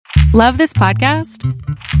Love this podcast?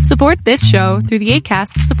 Support this show through the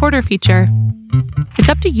Acast supporter feature. It's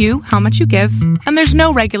up to you how much you give, and there's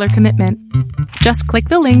no regular commitment. Just click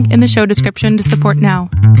the link in the show description to support now.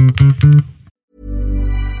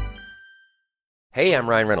 Hey, I'm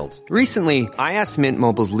Ryan Reynolds. Recently, I asked Mint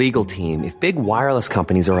Mobile's legal team if big wireless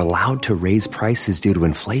companies are allowed to raise prices due to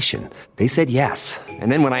inflation. They said yes.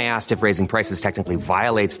 And then when I asked if raising prices technically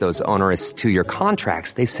violates those onerous two-year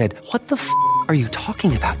contracts, they said, "What the f*** are you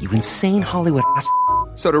talking about, you insane Hollywood ass?"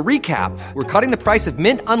 So to recap, we're cutting the price of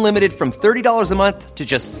Mint Unlimited from $30 a month to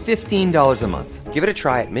just $15 a month. Give it a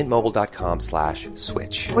try at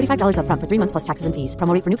mintmobile.com/switch. $45 up front for 3 months plus taxes and fees.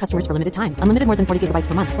 Promo rate for new customers for limited time. Unlimited more than 40 gigabytes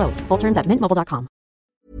per month. Slows full terms at mintmobile.com.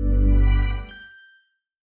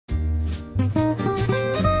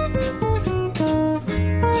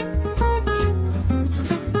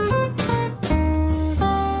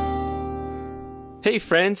 Hey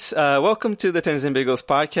friends, welcome to the Tennis and Bagels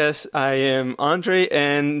podcast. I am Andre,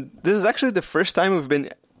 and this is actually the first time we've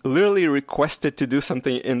been literally requested to do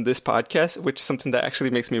something in this podcast, which is something that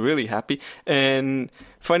actually makes me really happy. And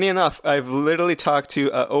funny enough, I've literally talked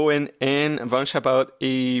to Owen and Vansh about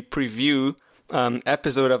a preview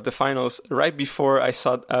episode of the finals right before I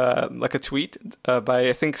saw like a tweet by,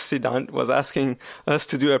 I think Siddhant was asking us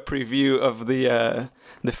to do a preview of the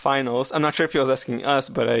finals. I'm not sure if he was asking us,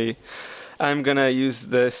 but I'm gonna use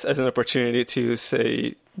this as an opportunity to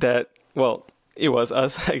say that, well, it was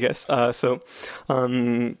us, I guess. So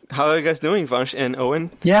how are you guys doing, Vansh and Owen?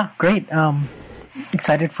 Yeah, great.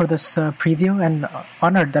 Excited for this preview, and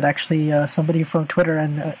honored that actually somebody from Twitter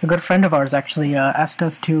and a good friend of ours actually asked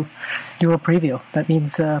us to do a preview. That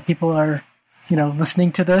means people are,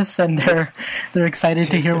 listening to this, and they're excited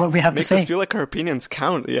to hear what we have to say. Makes us feel like our opinions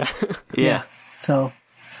count. Yeah. Yeah. So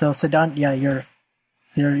Siddhant, yeah, you're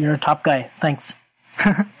a top guy. Thanks.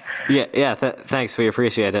 Thanks. We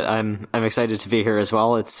appreciate it. I'm excited to be here as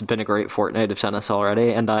well. It's been a great fortnight of tennis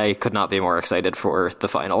already, and I could not be more excited for the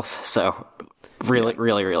finals. So really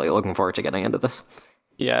looking forward to getting into this.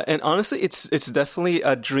 Yeah, and honestly, it's definitely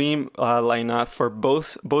a dream lineup for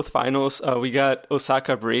both finals. We got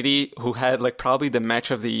Osaka Brady, who had like probably the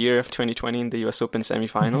match of the year of 2020 in the U.S. Open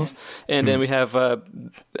semifinals, and then we have the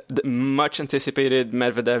much anticipated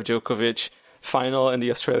Medvedev Djokovic final in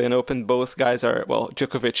the Australian Open. Both guys are, well,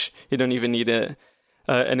 Djokovic, you don't even need an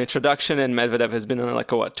introduction, and Medvedev has been on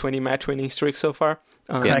like a 20 match winning streak so far.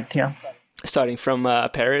 Correct, yeah. Starting from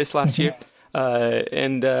Paris last year.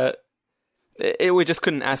 We just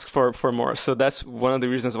couldn't ask for more. So that's one of the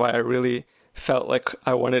reasons why I really felt like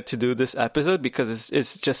I wanted to do this episode, because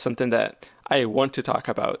it's just something that I want to talk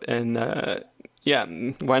about. And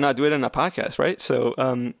why not do it in a podcast, right? So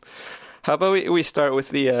how about we start with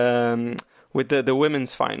the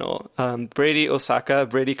women's final. Brady, Osaka.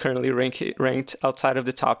 Brady currently ranked outside of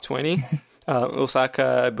the top 20.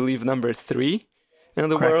 Osaka, I believe, number 3 in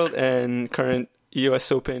the world, and current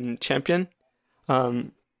U.S. Open champion.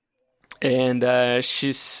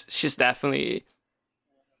 She's definitely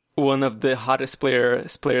one of the hottest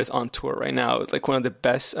players on tour right now. It's like one of the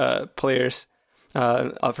best players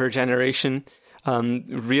of her generation.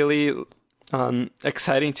 Really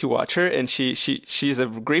exciting to watch her, and she's a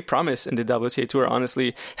great promise in the WTA Tour.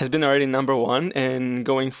 Honestly, has been already number 1 and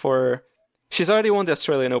she's already won the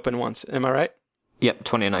Australian Open once. Am I right? Yep,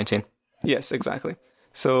 2019. Yes, exactly.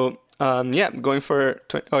 So going for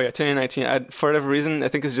 2019. For whatever reason, I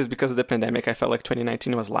think it's just because of the pandemic. I felt like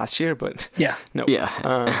 2019 was last year, but no.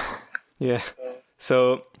 Yeah.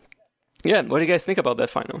 So. Yeah, what do you guys think about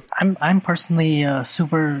that final? I'm personally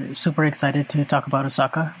super excited to talk about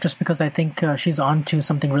Osaka, just because I think she's on to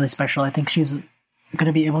something really special. I think she's going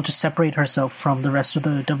to be able to separate herself from the rest of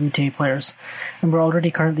the WTA players, and we're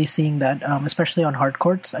already currently seeing that, especially on hard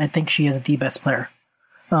courts. I think she is the best player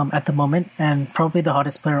at the moment, and probably the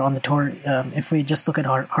hottest player on the tour. If we just look at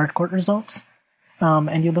hard court results,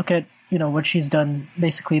 and you look at what she's done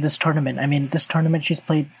basically this tournament. I mean, this tournament she's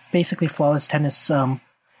played basically flawless tennis.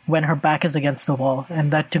 When her back is against the wall. And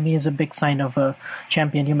that to me is a big sign of a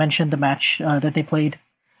champion. You mentioned the match that they played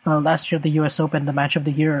last year at the US Open, the match of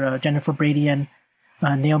the year, Jennifer Brady and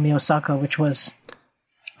Naomi Osaka, which was...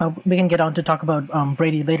 we can get on to talk about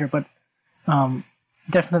Brady later, but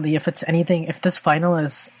definitely if this final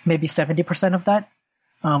is maybe 70% of that,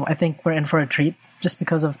 I think we're in for a treat, just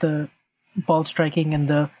because of the ball striking and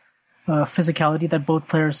the physicality that both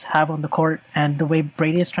players have on the court, and the way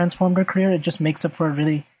Brady has transformed her career. It just makes up for a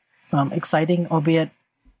really exciting, albeit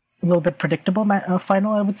a little bit predictable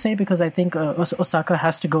final, I would say, because I think Osaka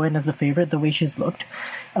has to go in as the favorite the way she's looked.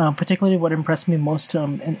 Particularly what impressed me most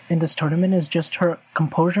in this tournament is just her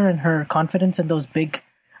composure and her confidence in those big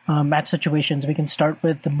match situations. We can start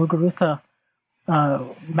with the Muguruza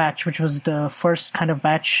match, which was the first kind of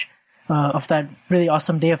match of that really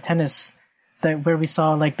awesome day of tennis, where we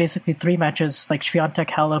saw like basically 3 matches, like Swiatek,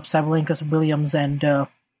 Halep, Sabalenka, Williams, and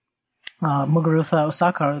Muguruza,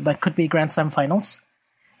 Osaka, that could be Grand Slam finals.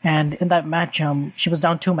 And in that match, she was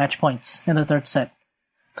down 2 match points in the third set,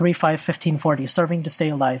 3-5, 15-40, serving to stay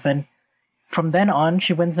alive. And from then on,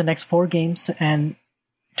 she wins the next 4 games, and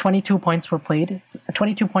 22 points were played.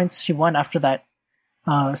 22 points she won after that,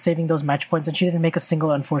 saving those match points, and she didn't make a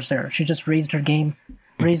single unforced error. She just raised her game,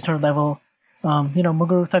 raised her level.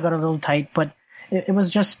 Muguruza got a little tight, but it was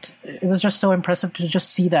just so impressive to just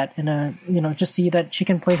see that just see that she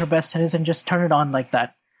can play her best tennis and just turn it on like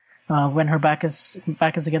that when her back is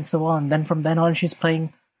against the wall. And then from then on, she's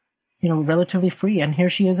playing, relatively free. And here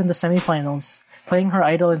she is in the semifinals, playing her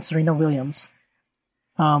idol in Serena Williams,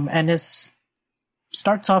 and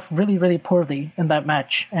starts off really, really poorly in that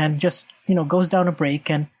match, and just goes down a break,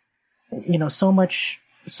 and so much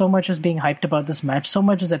is being hyped about this match, so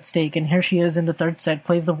much is at stake, and here she is in the third set,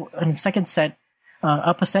 second set,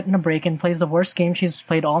 up a set and a break, and plays the worst game she's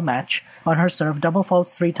played all match on her serve, double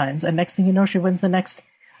faults 3 times, and next thing you know, she wins the next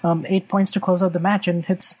 8 points to close out the match and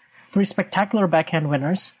hits 3 spectacular backhand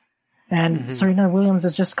winners. And Serena Williams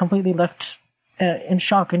is just completely left in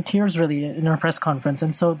shock, in tears, really, in her press conference.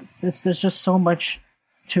 And so there's just so much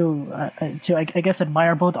to I guess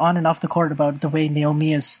admire both on and off the court about the way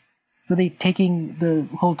Naomi is really taking the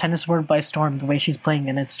whole tennis world by storm, the way she's playing.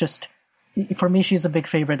 And it's just, for me, she's a big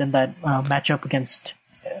favorite in that matchup against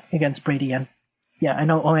Brady. And yeah, I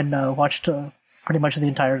know Owen watched pretty much the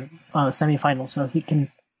entire semifinal, so he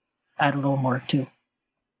can add a little more too.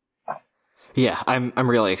 Yeah, I'm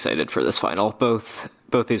really excited for this final. Both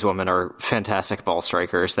these women are fantastic ball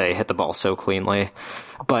strikers. They hit the ball so cleanly.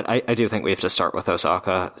 But I do think we have to start with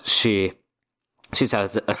Osaka. She's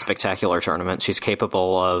had a spectacular tournament. She's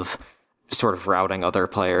capable of sort of routing other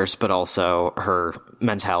players, but also her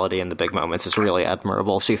mentality in the big moments is really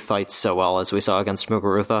admirable. She fights so well, as we saw against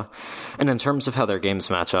Muguruza. And in terms of how their games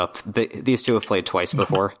match up, these two have played twice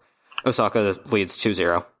before. Osaka leads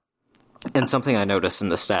 2-0. And something I noticed in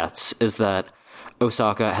the stats is that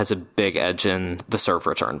Osaka has a big edge in the serve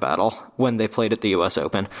return battle. When they played at the US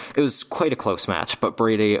Open, it was quite a close match, but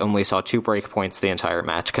Brady only saw 2 break points the entire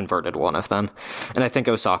match, converted 1 of them. And I think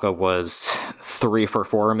Osaka was 3 for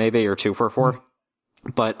 4 maybe, or 2 for 4.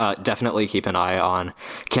 But definitely keep an eye on,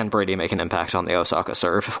 can Brady make an impact on the Osaka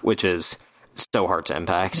serve, which is so hard to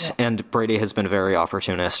impact. Yeah. And Brady has been very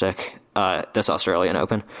opportunistic this Australian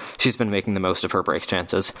Open. She's been making the most of her break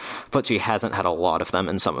chances, but she hasn't had a lot of them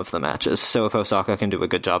in some of the matches. So if Osaka can do a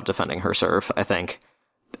good job defending her serve, I think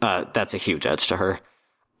that's a huge edge to her.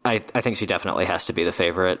 I think she definitely has to be the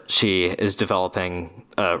favorite. She is developing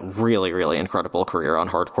a really, really incredible career on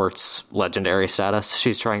hard court's legendary status.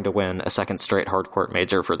 She's trying to win a second straight hard court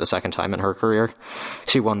major for the second time in her career.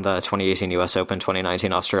 She won the 2018 US Open,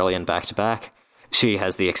 2019 Australian back-to-back. She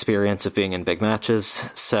has the experience of being in big matches.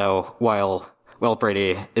 So while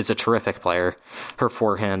Brady is a terrific player, her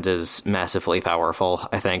forehand is massively powerful.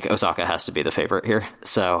 I think Osaka has to be the favorite here.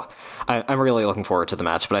 So I'm really looking forward to the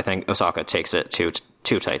match, but I think Osaka takes it to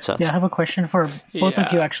 2 tight sets. Yeah, I have a question for both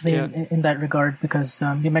of you, actually, in that regard, because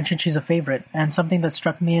you mentioned she's a favorite. And something that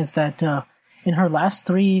struck me is that in her last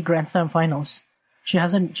 3 Grand Slam finals,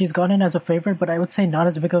 she's gone in as a favorite, but I would say not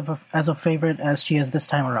as big of a favorite as she is this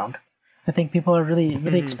time around. I think people are really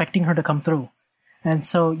expecting her to come through. And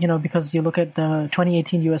so, because you look at the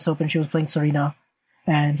 2018 US Open, she was playing Serena,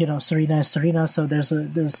 and, Serena is Serena, so there's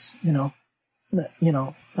not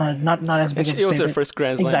as big of a favorite. It was her first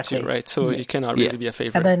Grand Slam exactly. too, right? So you cannot really be a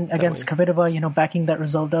favorite. And then against Kvitova, backing that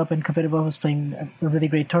result up, and Kvitova was playing a really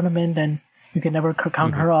great tournament, and you can never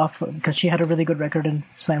count her off, because she had a really good record in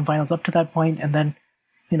Slam finals up to that point. And then,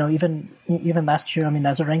 even last year,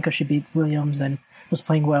 Azarenka, she beat Williams and was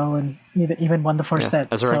playing well, and even won the first set.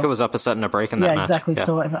 Azarenka was up a set and a break in that match. Yeah, exactly.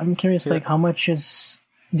 So I'm curious, how much is...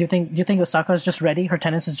 Do you think Osaka is just ready? Her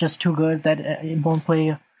tennis is just too good that it won't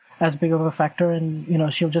play as big of a factor,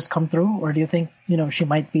 and she'll just come through? Or do you think she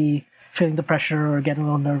might be feeling the pressure or getting a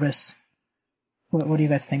little nervous? What do you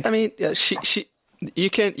guys think? You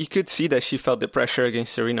could see that she felt the pressure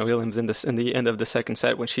against Serena Williams in the end of the second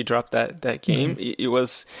set when she dropped that game. It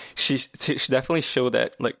was she definitely showed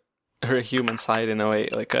that her human side in a way,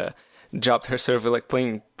 dropped her serve,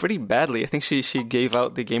 playing pretty badly. I think she gave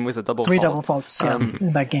out the game with a double 3 fault. Double faults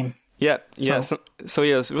in that game. Yeah. So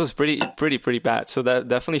yeah, it was pretty bad. So that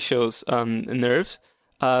definitely shows nerves.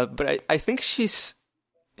 But I think she's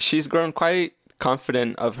grown quite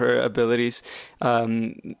confident of her abilities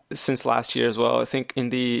since last year as well. I think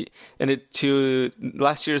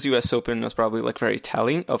last year's US Open was probably like very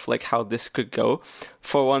telling of like how this could go.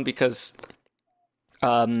 For one, because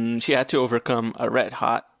she had to overcome a red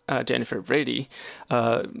hot Jennifer Brady,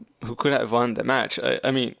 who could have won the match.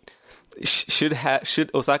 I mean, should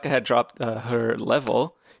Osaka had dropped her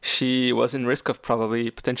level, she was in risk of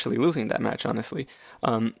potentially losing that match, honestly.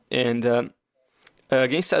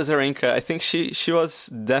 Against Azarenka, I think she was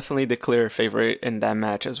definitely the clear favorite in that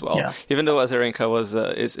match as well. Yeah. Even though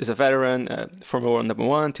Azarenka is a veteran, former world number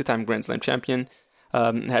one, 2-time Grand Slam champion,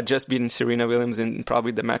 had just beaten Serena Williams in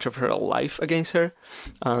probably the match of her life against her.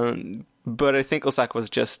 But I think Osaka was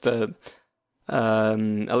just a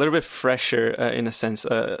little bit fresher in a sense.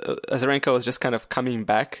 Azarenka was just kind of coming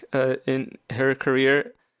back in her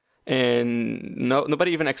career. And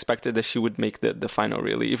nobody even expected that she would make the final,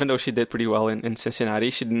 really. Even though she did pretty well in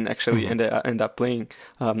Cincinnati, she didn't actually end up playing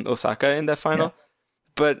Osaka in that final. Yeah.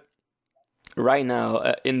 But right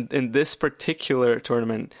now, in this particular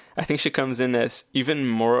tournament, I think she comes in as even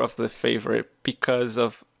more of the favorite because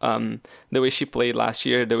of the way she played last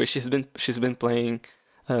year, the way she's been playing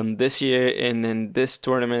this year and in this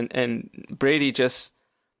tournament. And Brady just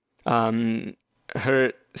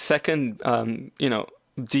her second,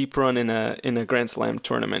 deep run in a Grand Slam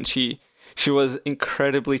tournament. She was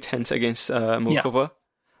incredibly tense against Muchova. Yeah.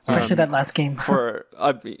 Especially that last game.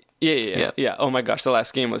 Yeah. Oh my gosh, the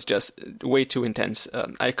last game was just way too intense.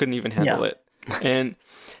 I couldn't even handle it. And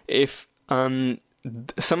if some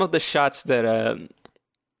of the shots that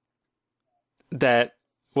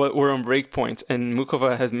were on break points, and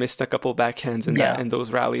Muchova has missed a couple backhands in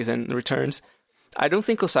those rallies and returns, I don't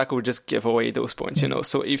think Osaka would just give away those points,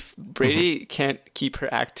 So if Brady can't keep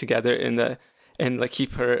her act together and like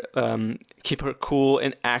keep her cool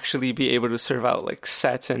and actually be able to serve out like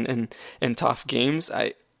sets and tough games,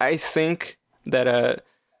 I think that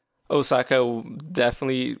Osaka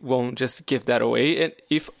definitely won't just give that away. And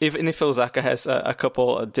if Osaka has a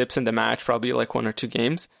couple of dips in the match, probably like 1 or 2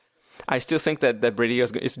 games, I still think that Brady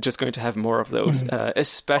is just going to have more of those,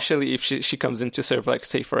 especially if she comes in to serve, like,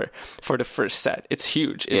 say, for the first set. It's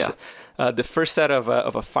huge. It's the first set of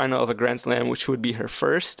a final of a Grand Slam, which would be her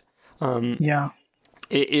first.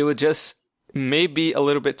 It would just maybe a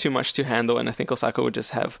little bit too much to handle, and I think Osaka would just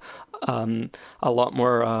have a lot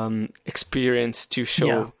more experience to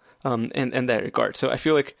show in that regard. So I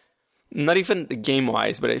feel like, not even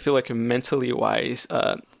game-wise, but I feel like mentally-wise,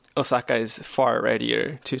 Osaka is far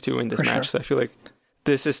readier to win this match. Sure. So I feel like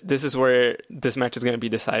this is where this match is going to be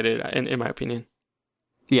decided, in my opinion.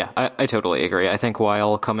 Yeah, I totally agree. I think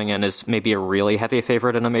while coming in as maybe a really heavy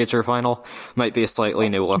favorite in a major final, might be a slightly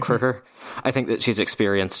new look for her. I think that she's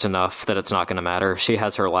experienced enough that it's not going to matter. She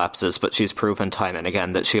has her lapses, but she's proven time and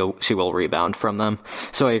again that she will rebound from them.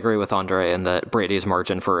 So I agree with Andre in that Brady's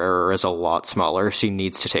margin for error is a lot smaller. She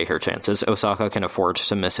needs to take her chances. Osaka can afford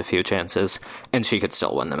to miss a few chances, and she could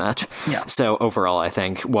still win the match. Yeah. So overall, I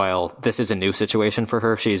think while this is a new situation for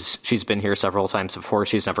her, she's been here several times before.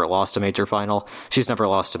 She's never lost a major final. She's never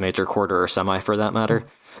lost a major quarter or semi, for that matter.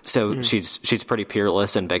 So she's pretty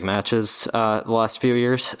peerless in big matches the last few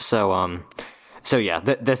years. So yeah,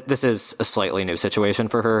 this is a slightly new situation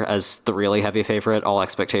for her as the really heavy favorite. All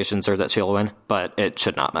expectations are that she'll win, but it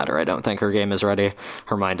should not matter. I don't think her game is ready.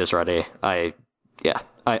 Her mind is ready. I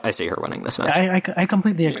see her winning this match. I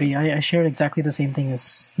completely agree. I share exactly the same thing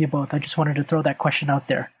as you both. I just wanted to throw that question out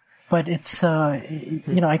there. But it's, I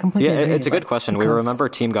completely agree. It's a good question. We remember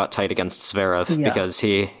Team got tight against Zverev because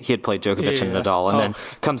he had played Djokovic and Nadal, and then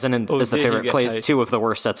comes in and as the favorite, plays tight. 2 of the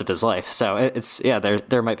worst sets of his life. So it's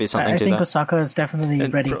there might be something to that. I think Osaka is definitely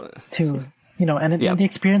ready to, and the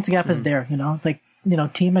experience gap is there, like,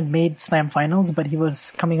 Team had made Slam finals, but he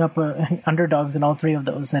was coming up underdogs in all 3 of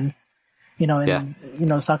those. And,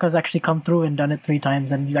 Osaka's actually come through and done it 3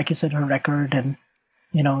 times. And like you said, her record and,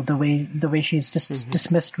 the way she's just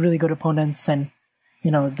dismissed really good opponents, and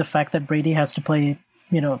the fact that Brady has to play,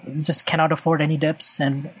 just cannot afford any dips,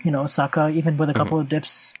 and Osaka, even with a couple of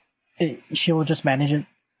dips, she will just manage it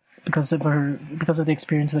because of the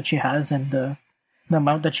experience that she has and the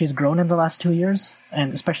amount that she's grown in the last 2 years,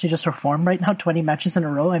 and especially just her form right now, 20 matches in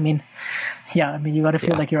a row. I mean, you got to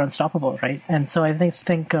feel like you're unstoppable, right? And so I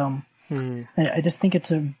think I just think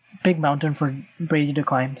it's a big mountain for Brady to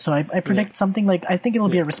climb. So I predict something like, I think it'll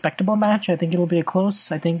be a respectable match. I think it'll be a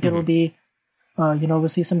close. I think it'll be, we'll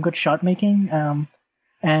see some good shot making.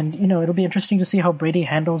 And it'll be interesting to see how Brady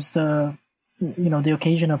handles the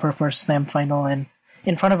occasion of her first Slam final and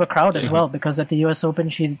in front of a crowd as well, because at the US Open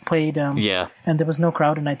she played, and there was no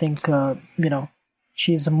crowd. And I think,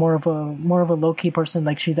 she's more of a low key person.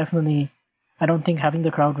 Like, she definitely I don't think having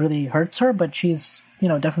the crowd really hurts her, but she's,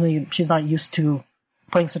 definitely, she's not used to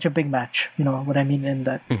playing such a big match, what I mean, in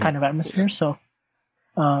that kind of atmosphere. So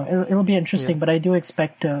it'll be interesting, but I do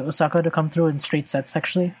expect Osaka to come through in straight sets,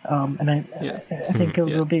 actually. And I think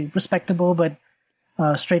it'll be respectable, but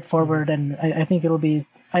straightforward. And I think it'll be,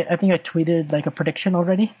 I think I tweeted like a prediction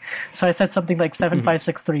already. So I said something like 7-5,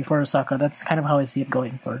 6-3 for Osaka. That's kind of how I see it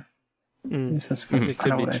going for. That's kind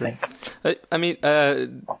of what I think. I mean,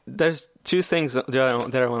 there's two things that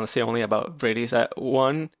I want to say only about Brady. Is that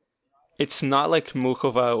one, it's not like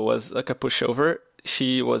Muchova was like a pushover.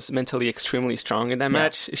 She was mentally extremely strong in that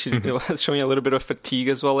match. She was showing a little bit of fatigue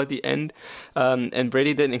as well at the end. And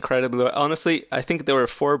Brady did incredibly well. Honestly, I think there were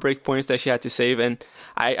 4 break points that she had to save, and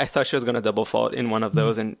I thought she was going to double fault in one of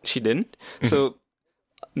those, and she didn't. So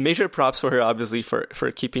major props for her, obviously,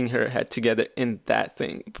 for keeping her head together in that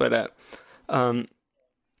thing. But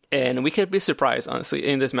and we could be surprised, honestly,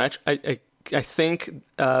 in this match. I think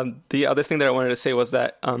the other thing that I wanted to say was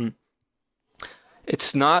that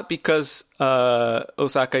it's not because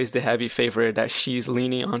Osaka is the heavy favorite that she's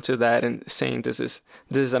leaning onto that and saying this is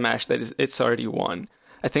a match that it's already won.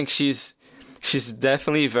 I think she's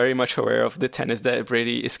definitely very much aware of the tennis that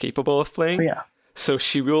Brady is capable of playing. Yeah. So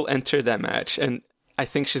she will enter that match, and I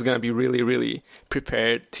think she's going to be really, really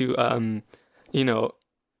prepared to,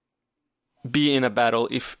 be in a battle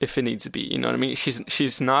if it needs to be. You know what I mean?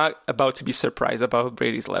 She's not about to be surprised about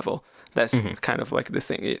Brady's level. That's kind of like the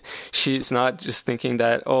thing. She's not just thinking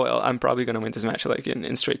that, I'm probably going to win this match like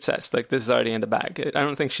in straight sets. Like this is already in the bag. I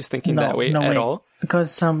don't think she's thinking that way at all.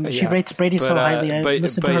 Because she rates Brady so highly. I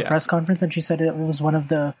listened to her press conference, and she said it was one of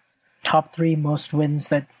the top 3 most wins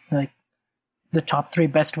that, like, the top 3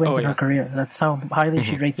 best wins in her career. That's how highly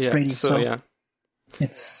she rates Brady. So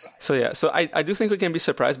I do think we can be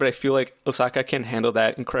surprised, but I feel like Osaka can handle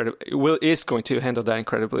that is going to handle that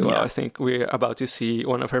incredibly well. I think we're about to see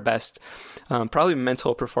one of her best, probably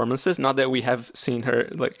mental performances. Not that we have seen her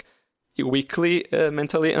like weakly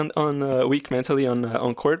mentally weak mentally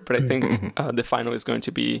on court, but I think the final is going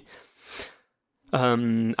to be a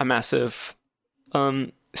massive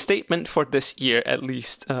statement for this year, at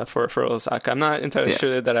least for Osaka. I'm not entirely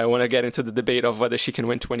sure that I want to get into the debate of whether she can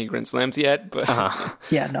win 20 Grand Slams yet, but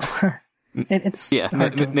it's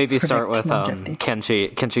maybe start with can she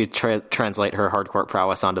translate her hardcourt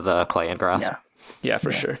prowess onto the clay and grass?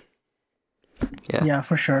 For sure. Yeah,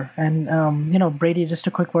 for sure. And Brady, just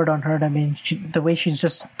a quick word on her. I mean, the way she's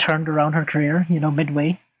just turned around her career,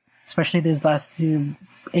 midway, especially these last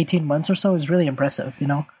 18 months or so, is really impressive.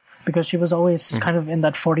 Because she was always kind of in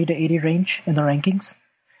that 40 to 80 range in the rankings,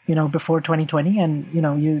 before 2020. And, you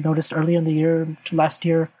noticed earlier in the year, last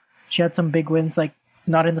year, she had some big wins, like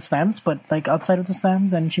not in the slams, but like outside of the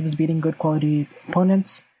slams, and she was beating good quality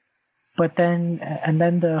opponents. But then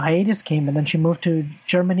the hiatus came, and then she moved to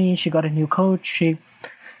Germany. She got a new coach. She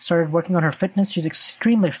started working on her fitness. She's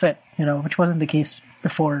extremely fit, which wasn't the case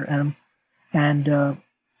before.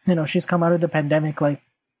 She's come out of the pandemic, like,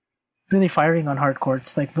 really firing on hard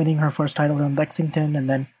courts, like winning her first title in Lexington and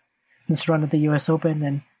then this run at the US Open.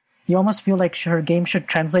 And you almost feel like her game should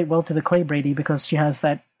translate well to the clay, Brady, because she has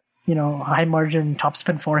that, high margin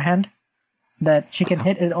topspin forehand that she can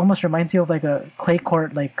hit. It almost reminds you of like a clay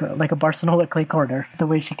court, like a Barcelona clay corner, the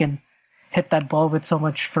way she can hit that ball with so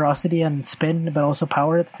much ferocity and spin, but also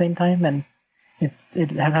power at the same time. And it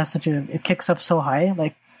has it kicks up so high,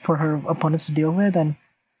 like for her opponents to deal with. And,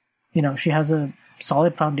 she has a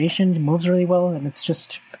solid foundation, moves really well, and it's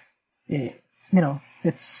just, it's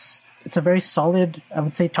a very solid, I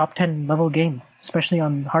would say, top 10 level game, especially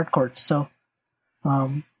on hard courts. So,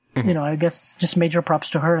 I guess just major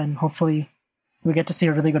props to her, and hopefully we get to see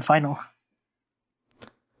a really good final.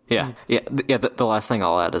 Yeah. The last thing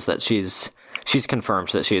I'll add is that she's confirmed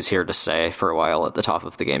that she is here to stay for a while at the top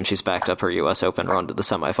of the game. She's backed up her U.S. Open run to the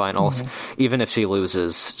semifinals. Even if she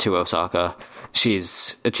loses to Osaka,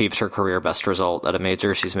 she's achieved her career best result at a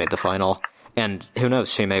major. She's made the final. And who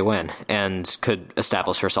knows, she may win and could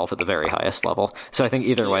establish herself at the very highest level. So I think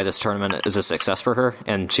either way, this tournament is a success for her,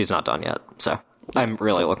 and she's not done yet. So I'm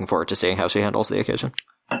really looking forward to seeing how she handles the occasion.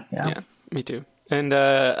 Yeah, me too. And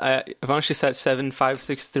Vanshi said 7-5,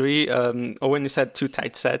 6-3. Owen, you said 2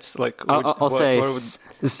 tight sets. Like I'll say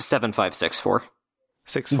 7-5, 6-4.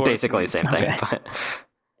 6-4. Basically the same thing. But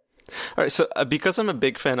all right. So because I'm a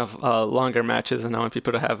big fan of longer matches, and I want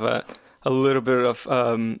people to have a little bit of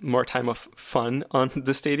more time of fun on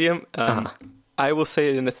the stadium, I will say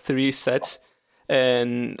it in the 3 sets,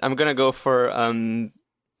 and I'm gonna go for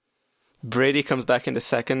Brady comes back in the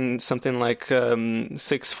second, something like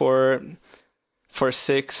 6-4.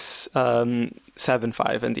 4-6,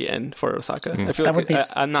 7-5 in the end for Osaka. I feel That would like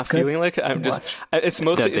be I'm not good feeling like it. I'm just. watch. It's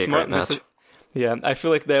mostly. That'd be It's a more. great match. Yeah, I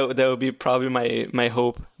feel like that would be probably my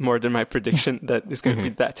hope more than my prediction that it's going to be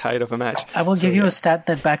that tight of a match. I will give you a stat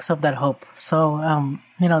that backs up that hope. So,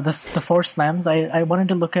 the 4 slams, I wanted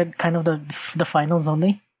to look at kind of the finals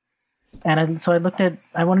only. And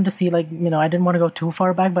I wanted to see, like, I didn't want to go too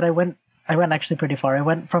far back, but I went actually pretty far. I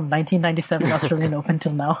went from 1997 Australian Open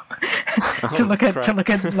till now to look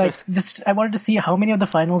at like, just, I wanted to see how many of the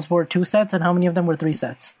finals were 2 sets and how many of them were 3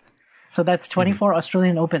 sets. So that's 24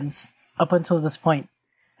 Australian Opens up until this point.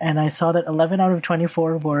 And I saw that 11 out of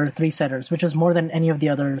 24 were 3-setters, which is more than any of the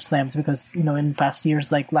other slams because, in past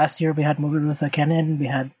years, like last year we had Muguruza Kenin, we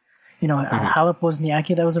had, Halep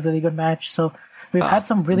Wozniacki, that was a really good match. So we've had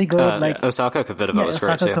some really good, Osaka Kvitova was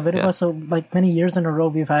great too. Osaka Kvitova, Yeah. so like many years in a row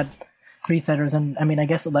we've had 3-setters, and I mean, I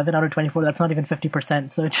guess 11 out of 24, that's not even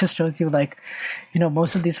 50%. So it just shows you, like,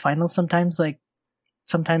 most of these finals sometimes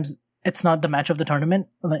it's not the match of the tournament.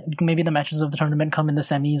 Like, maybe the matches of the tournament come in the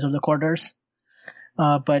semis or the quarters.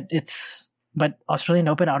 But Australian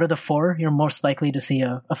Open, out of the 4, you're most likely to see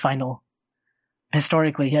a final.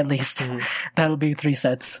 Historically, at least, that'll be 3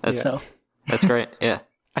 sets. That's great. Yeah.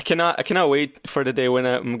 I cannot wait for the day when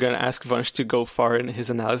I'm going to ask Vansh to go far in his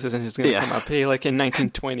analysis and he's going to come up, hey, like in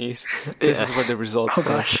 1920s, this is what the results were.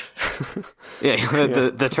 Gosh.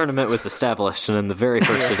 The tournament was established and in the very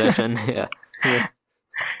first edition. Yeah.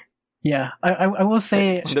 Yeah, I will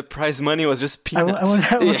say the prize money was just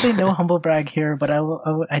peanuts. I will say no humble brag here, but I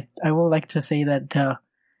will like to say that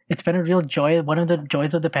it's been a real joy. One of the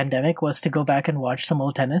joys of the pandemic was to go back and watch some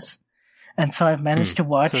old tennis, and so I've managed to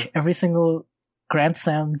watch every single Grand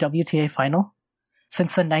Slam WTA final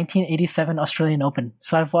since the 1987 Australian Open.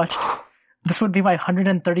 So I've watched. This would be my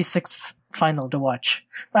 136th final to watch.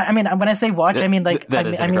 I mean, when I say watch, I mean like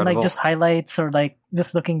I mean like just highlights or like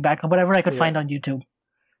just looking back on whatever I could find on YouTube.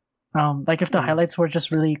 Like if the highlights were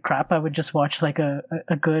just really crap, I would just watch like a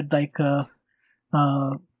good like a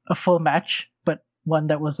full match, but one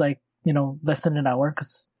that was like less than an hour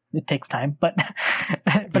because it takes time. But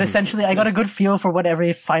essentially, I got a good feel for what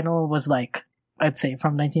every final was like. I'd say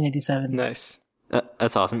from 1987. Nice.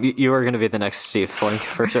 That's awesome. You are going to be the next Steve Flink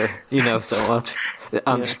for sure. You know so much.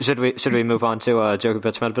 Should we move on to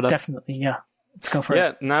Djokovic Medvedev? Definitely, yeah. Let's go for it.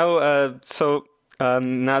 Yeah. Now,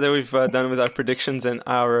 now that we've done with our predictions and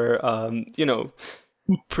our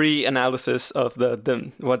pre-analysis of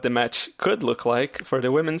the what the match could look like for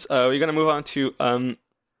the women's, we're going to move on to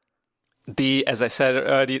as I said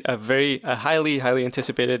already, a highly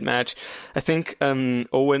anticipated match. I think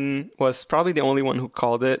Owen was probably the only one who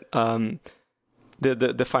called it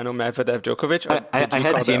the final Medvedev Djokovic. I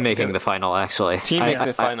had team making the final actually. Team making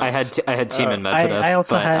the final. I had team in Medvedev. I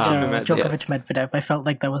also had Djokovic Medvedev. I felt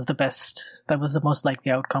like that was the best. That was the most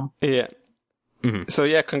likely outcome. Yeah. Mm-hmm. So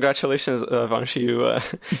yeah, congratulations, Vanshi.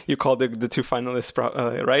 You called the 2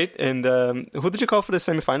 finalists right. And who did you call for the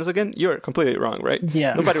semifinals again? You're completely wrong, right?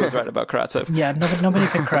 Yeah. Nobody was right about Karatsev. Yeah, nobody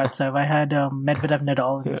picked Karatsev. I had Medvedev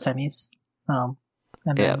Nadal in the semis. And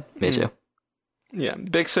then, me too. Yeah,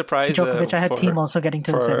 big surprise. Djokovic, I had Team also getting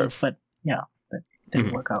to the semis, but yeah, that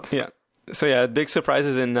didn't work out. Yeah. So yeah, big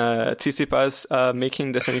surprises in Tsitsipas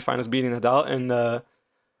making the semifinals, beating Nadal,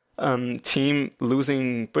 and Team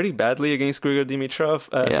losing pretty badly against Grigor Dimitrov.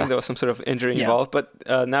 I think there was some sort of injury involved. But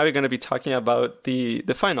now we're going to be talking about the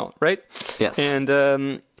final, right? Yes. And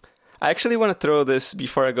I actually want to throw this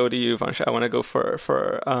before I go to you, Vansh. I want to go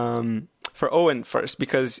for Owen first,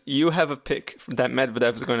 because you have a pick that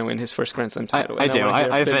Medvedev is going to win his first Grand Slam title. I do.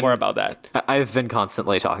 I've been more about that. I've been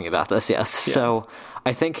constantly talking about this, yes. Yeah. So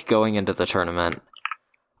I think going into the tournament,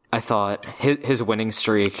 I thought his winning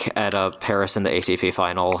streak at Paris in the ATP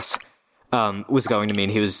finals was going to mean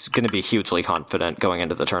he was going to be hugely confident going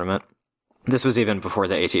into the tournament. This was even before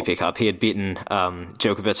the ATP Cup. He had beaten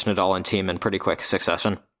Djokovic, Nadal, and Thiem in pretty quick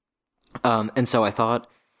succession. And so I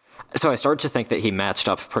started to think that he matched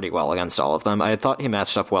up pretty well against all of them. I had thought he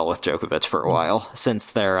matched up well with Djokovic for a while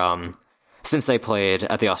since they played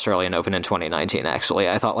at the Australian Open in 2019, actually.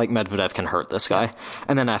 I thought, like, Medvedev can hurt this guy.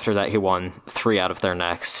 And then after that, he won 3 out of their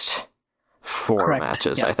next 4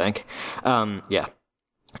 matches, I think.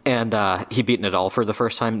 And he beat Nadal for the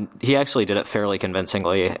first time. He actually did it fairly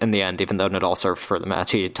convincingly in the end, even though Nadal served for the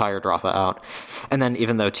match. He tired Rafa out. And then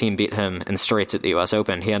even though Thiem beat him in straights at the US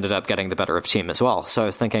Open, he ended up getting the better of Thiem as well. So I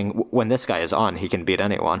was thinking, when this guy is on, he can beat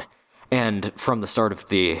anyone. And from the start of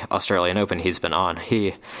the Australian Open, he's been on.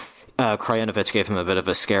 Krajinovic gave him a bit of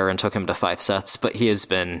a scare and took him to 5 sets, but he has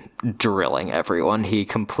been drilling everyone. He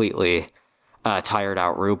completely tired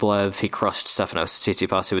out Rublev. He crushed Stefanos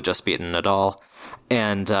Tsitsipas, who had just beaten Nadal.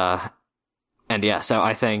 And yeah, so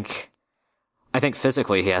I think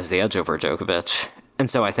physically he has the edge over Djokovic. And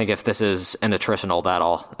so I think if this is an attritional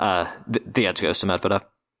battle, the edge goes to Medvedev.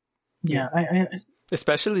 Yeah,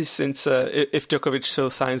 especially since if Djokovic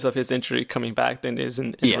shows signs of his injury coming back, then he's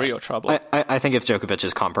in real trouble. I think if Djokovic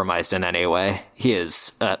is compromised in any way, he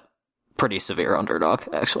is a pretty severe underdog,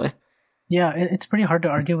 actually. Yeah, it's pretty hard to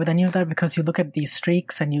argue with any of that because you look at these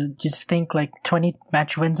streaks and you just think like 20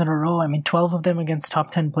 match wins in a row. I mean, 12 of them against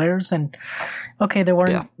top 10 players. And okay, they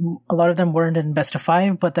weren't, a lot of them weren't in best of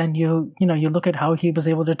 5, but then you look at how he was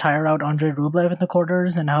able to tire out Andrei Rublev in the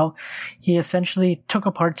quarters and how he essentially took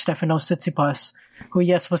apart Stefanos Tsitsipas, who,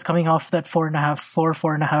 yes, was coming off that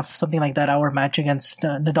 4.5, something like that hour match against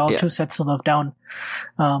Nadal, 2 sets to love down.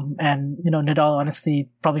 And, Nadal honestly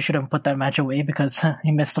probably should have put that match away because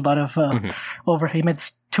he missed a lot of he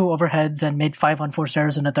missed 2 overheads and made 5 unforced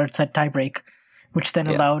errors in a third set tiebreak, which then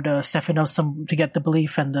allowed Stefanos to get the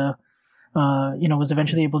belief and was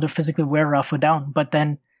eventually able to physically wear Rafa down. But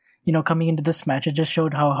then, coming into this match, it just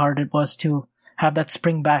showed how hard it was to have that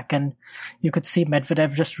spring back, and you could see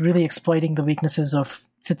Medvedev just really exploiting the weaknesses of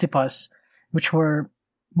Tsitsipas, which were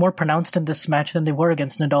more pronounced in this match than they were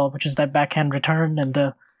against Nadal, which is that backhand return and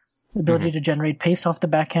the ability to generate pace off the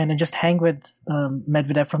backhand and just hang with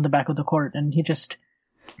Medvedev from the back of the court. And he just,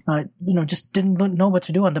 just didn't know what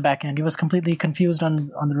to do on the backhand. He was completely confused on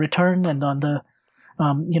the return and on the,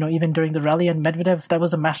 even during the rally. And Medvedev, that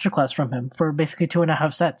was a masterclass from him for basically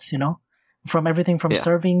 2.5 sets, from everything from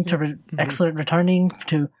serving to excellent returning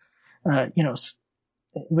to,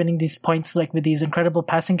 winning these points like with these incredible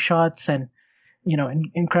passing shots and,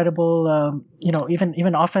 incredible,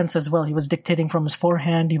 even offense as well. He was dictating from his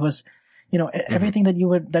forehand. He was, everything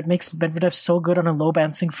that makes Medvedev so good on a low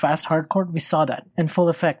bouncing, fast hard court. We saw that in full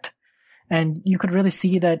effect. And you could really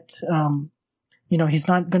see that, he's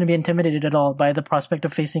not going to be intimidated at all by the prospect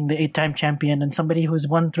of facing the 8-time champion and somebody who's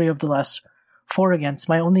won 3 of the last 4 against.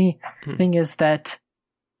 My only thing is that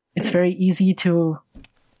it's very easy to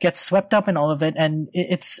get swept up in all of it, and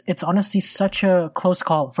it's honestly such a close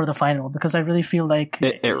call for the final because I really feel like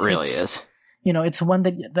it really is. It's one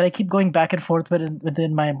that I keep going back and forth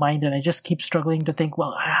within my mind, and I just keep struggling to think,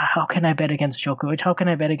 well, how can I bet against Djokovic? How can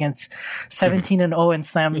I bet against 17-0 in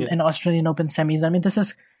Slam and Australian Open semis? I mean, this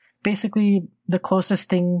is basically the closest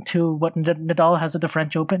thing to what Nadal has at the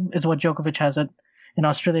French Open is what Djokovic has in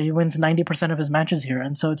Australia. He wins 90% of his matches here.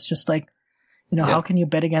 And so it's just like, how can you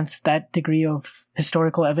bet against that degree of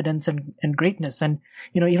historical evidence and greatness? And,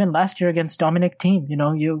 even last year against Dominic Thiem,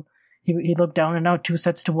 he looked down and out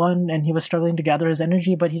 2-1 and he was struggling to gather his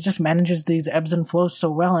energy, but he just manages these ebbs and flows so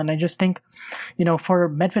well. And I just think, for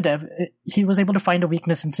Medvedev, he was able to find a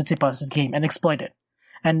weakness in Tsitsipas' game and exploit it.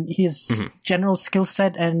 And his general skill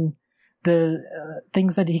set and the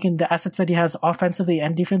things that the assets that he has offensively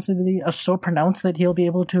and defensively are so pronounced that he'll be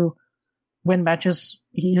able to win matches.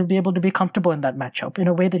 He'll be able to be comfortable in that matchup in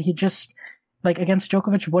a way that he just, like against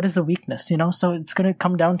Djokovic, what is the weakness, So it's going to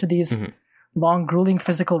come down to these long, grueling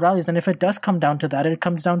physical rallies. And if it does come down to that, it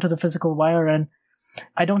comes down to the physical wire. And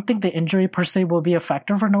I don't think the injury per se will be a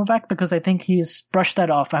factor for Novak because I think he's brushed that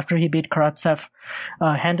off after he beat Karatsev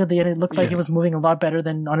handedly, and it looked like he was moving a lot better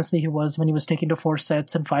than honestly he was when he was taken to 4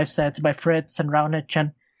 sets and 5 sets by Fritz and Raonic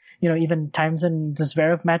and even times in the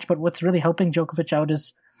Zverev match. But what's really helping Djokovic out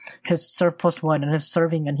is his serve +1 and his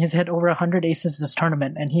serving, and he's hit over 100 aces this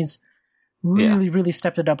tournament, and he's really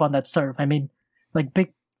stepped it up on that serve. I mean, like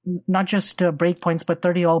big, not just break points, but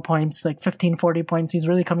 30 all points, like 15, 40 points. He's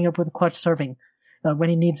really coming up with clutch serving. When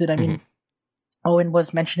he needs it. I mean, Owen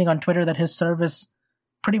was mentioning on Twitter that his serve is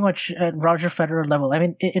pretty much at Roger Federer level. I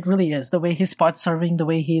mean, it really is. The way he's spot serving, the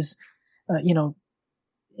way he's, the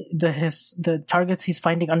targets he's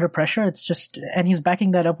finding under pressure, it's just, and he's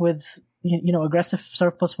backing that up with, aggressive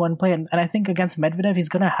serve +1 play. And I think against Medvedev, he's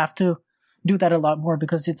going to have to do that a lot more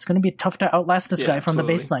because it's going to be tough to outlast this guy from the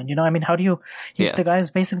baseline. I mean, how do you, the guy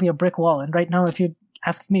is basically a brick wall. And right now, if you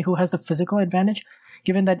ask me who has the physical advantage,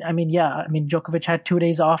 given that, Djokovic had 2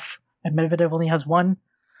 days off and Medvedev only has 1.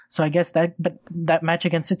 So I guess that match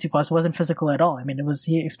against Tsitsipas wasn't physical at all. I mean,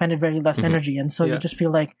 he expended very less energy. And so you just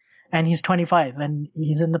feel like, and he's 25 and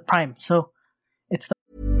he's in the prime. So it's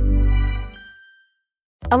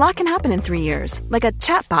A lot can happen in 3 years. Like a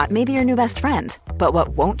chatbot may be your new best friend. But what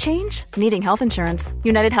won't change? Needing health insurance.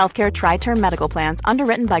 United Healthcare Tri-Term Medical Plans,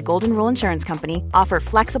 underwritten by Golden Rule Insurance Company, offer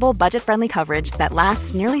flexible, budget-friendly coverage that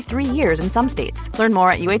lasts nearly 3 years in some states. Learn more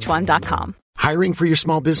at UH1.com. Hiring for your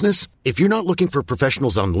small business? If you're not looking for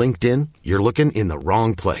professionals on LinkedIn, you're looking in the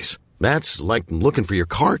wrong place. That's like looking for your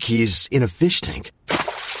car keys in a fish tank.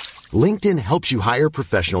 LinkedIn helps you hire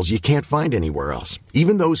professionals you can't find anywhere else,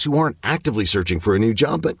 even those who aren't actively searching for a new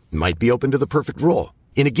job but might be open to the perfect role.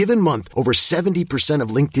 In a given month, over 70% of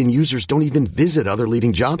LinkedIn users don't even visit other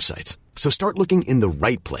leading job sites. So start looking in the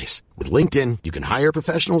right place. With LinkedIn, you can hire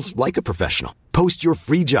professionals like a professional. Post your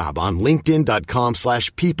free job on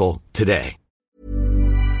linkedin.com/people today.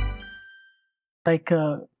 Like,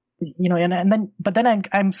 but then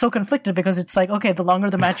I'm so conflicted because it's like, okay, the longer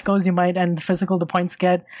the match goes, you might, and the physical the points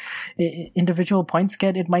get, individual points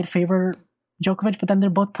get, it might favor Djokovic, but then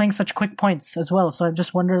they're both playing such quick points as well. So I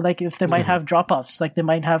just wonder, like, if they might have drop-offs, like we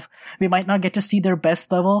might not get to see their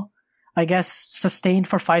best level, I guess, sustained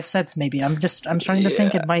for 5 sets. Maybe I'm starting to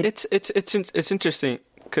think it might. It's interesting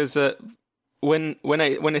because when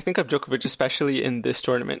I think of Djokovic, especially in this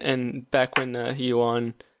tournament, and back when he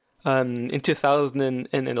won in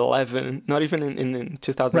 2011, not even in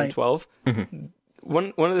 2012. Right. Mm-hmm.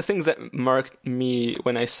 One of the things that marked me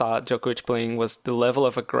when I saw Djokovic playing was the level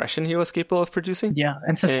of aggression he was capable of producing. Yeah,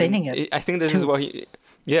 and sustaining it. I think this is what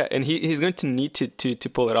he's going to need to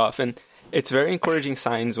pull it off. And it's very encouraging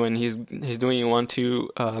signs when he's doing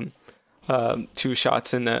 1-2 2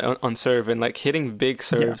 shots on serve and like hitting big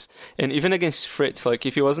serves. Yeah. And even against Fritz, like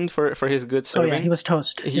if he wasn't for his good serving, he was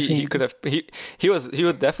toast. He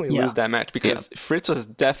would definitely lose that match because Fritz was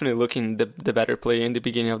definitely looking the better player in the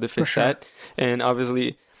beginning of the fifth set, and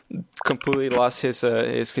obviously completely lost his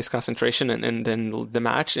concentration and then the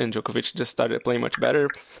match, and Djokovic just started playing much better,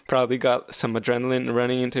 probably got some adrenaline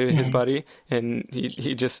running into his body, and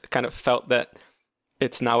he just kind of felt that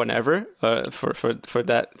it's now or never for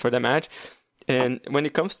that match. And when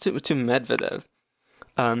it comes to Medvedev,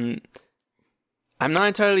 I'm not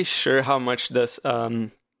entirely sure how much does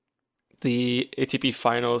the ATP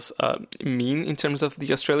finals mean in terms of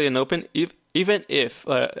the Australian Open. Even if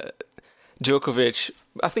Djokovic,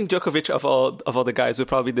 I think Djokovic of all the guys would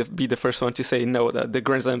probably be the first one to say no, that the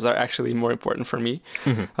Grand Slams are actually more important for me.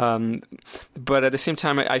 Mm-hmm. But at the same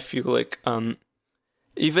time, I feel like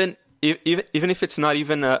even if it's not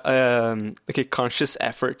even like a conscious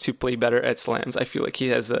effort to play better at slams, I feel like he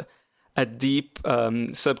has a deep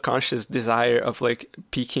subconscious desire of like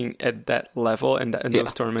peaking at that level and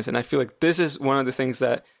those tournaments. And I feel like this is one of the things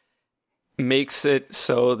that makes it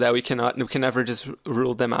so that we can never just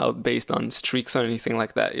rule them out based on streaks or anything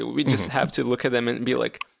like that. We just have to look at them and be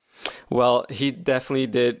like, well, he definitely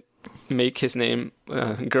did make his name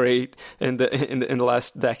great in the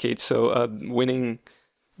last decade. So winning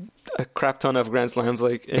a crap ton of Grand Slams,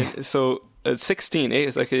 like so 16,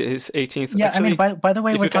 is like his 18th. Yeah, actually, I mean, by the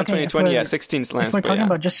way, we're talking 2020, 16 slams. If we're talking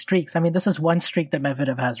about just streaks, I mean, this is one streak that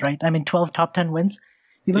Medvedev has, right? I mean, 12 top 10 wins.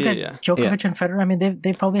 You look at Djokovic and Federer. I mean,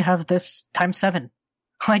 they probably have this times 7,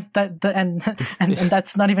 like that, and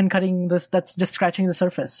that's not even cutting this. That's just scratching the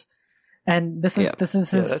surface. And this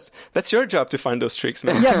is his. That's your job to find those streaks,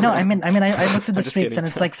 man. Yeah, no, I mean, I looked at the streaks, and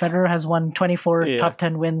it's like Federer has won 24 top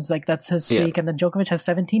 10 wins, like that's his streak, and then Djokovic has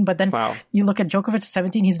 17. But then you look at Djokovic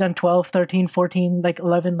 17, he's done 12, 13, 14, like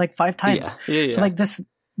 11, like 5 times. Yeah. So like this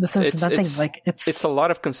is nothing. Like it's a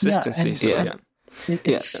lot of consistency.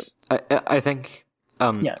 I think.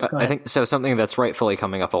 I think so. Something that's rightfully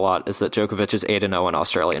coming up a lot is that Djokovic is 8-0 in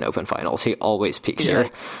Australian Open finals. He always peaks here.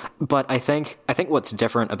 But I think what's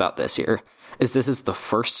different about this year is this is the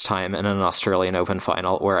first time in an Australian Open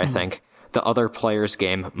final where I think the other player's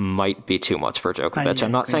game might be too much for Djokovic.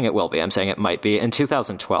 I'm not saying it will be. I'm saying it might be. In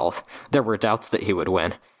 2012, there were doubts that he would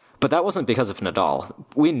win. But that wasn't because of Nadal.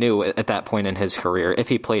 We knew at that point in his career, if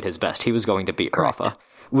he played his best, he was going to beat Rafa.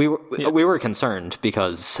 We were concerned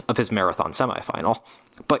because of his marathon semifinal.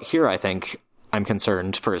 But here I think I'm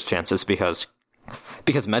concerned for his chances because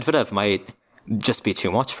Medvedev might just be too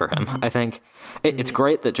much for him. I think it's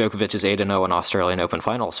great that Djokovic is 8-0 in Australian Open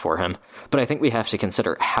finals for him, but I think we have to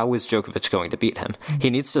consider how is Djokovic going to beat him. He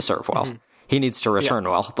needs to serve well. He needs to return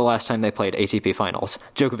well. The last time they played ATP finals,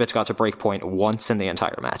 Djokovic got to break point once in the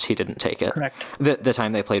entire match. He didn't take it. Correct. The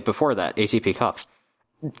time they played before that, ATP Cup,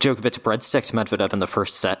 Djokovic breadsticked Medvedev in the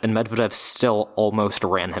first set, and Medvedev still almost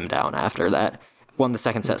ran him down after that. Won the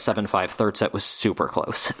second set 7-5, third set was super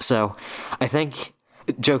close. So I think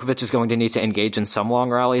Djokovic is going to need to engage in some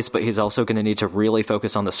long rallies, but he's also going to need to really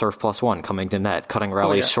focus on the serve +1, coming to net, cutting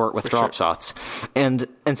rallies short with drop shots. And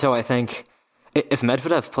so I think if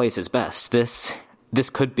Medvedev plays his best, this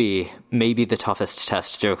could be maybe the toughest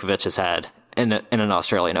test Djokovic has had in an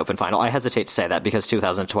Australian Open final. I hesitate to say that because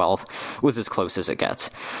 2012 was as close as it gets.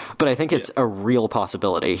 But I think it's a real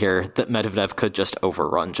possibility here that Medvedev could just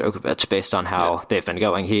overrun Djokovic based on how they've been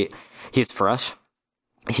going. He's fresh.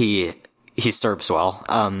 He he serves well.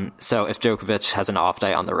 So if Djokovic has an off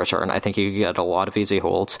day on the return, I think he could get a lot of easy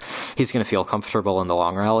holds. He's going to feel comfortable in the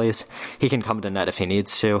long rallies. He can come to net if he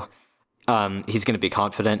needs to. He's going to be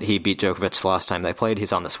confident. He beat Djokovic the last time they played.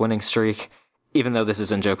 He's on this winning streak, even though this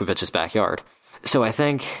is in Djokovic's backyard. So I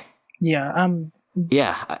think... Yeah,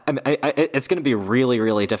 it's going to be really,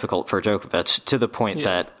 really difficult for Djokovic, to the point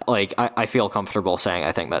that, like, I feel comfortable saying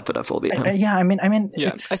I think Medvedev will beat him.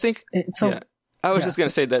 I think it's so... Yeah. I was just going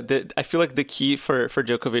to say that I feel like the key for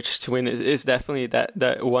Djokovic to win is definitely that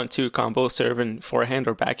 1-2 combo, serve and forehand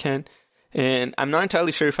or backhand. And I'm not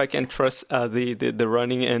entirely sure if I can trust the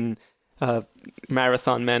running and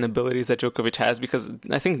marathon man abilities that Djokovic has, because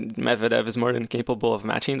I think Medvedev is more than capable of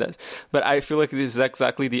matching that. But I feel like this is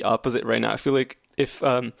exactly the opposite right now. I feel like if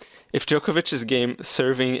Djokovic's game,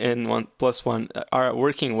 serving and 1+1 are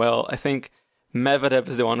working well, I think Medvedev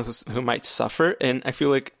is the one who might suffer. And I feel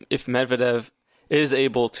like if Medvedev is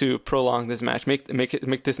able to prolong this match,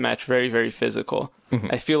 make this match very, very physical,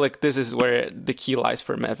 I feel like this is where the key lies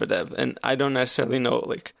for Medvedev. And I don't necessarily know,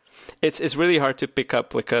 like, it's really hard to pick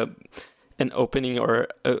up like an opening or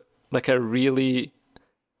a really,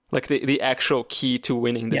 like, the actual key to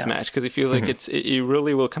winning this match, because it feels like it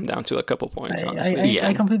really will come down to a couple points, honestly.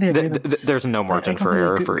 I completely agree. There's no margin for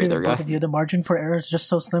error for either guy. Both of you. The margin for error is just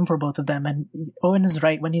so slim for both of them. And Owen is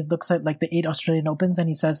right when he looks at like the 8 Australian Opens and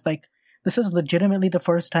he says, like, this is legitimately the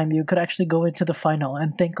first time you could actually go into the final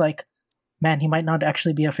and think like, man, he might not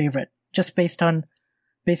actually be a favorite, just based on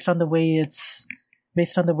the way the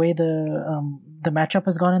matchup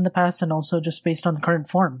has gone in the past, and also just based on current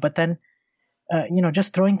form. But then,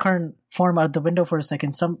 just throwing current form out the window for a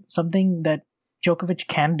second, something that Djokovic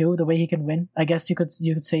can do, the way he can win, I guess you could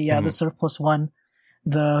say, the serve +1,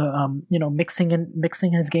 the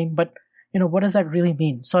mixing his game. But what does that really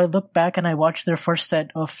mean? So I look back and I watched their first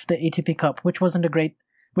set of the ATP Cup, which wasn't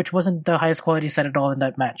the highest quality set at all in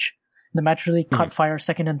that match. The match really caught fire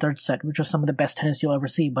second and third set, which was some of the best tennis you'll ever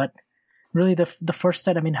see. But really, the first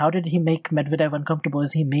set, I mean, how did he make Medvedev uncomfortable?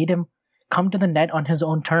 Is he made him come to the net on his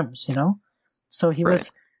own terms, So he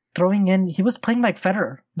was throwing in, he was playing like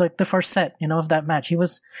Federer, like the first set, of that match. He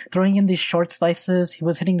was throwing in these short slices. He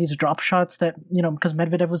was hitting these drop shots that, because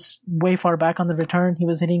Medvedev was way far back on the return.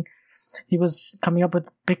 He was coming up with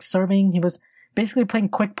big serving. He was basically playing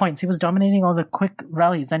quick points. He was dominating all the quick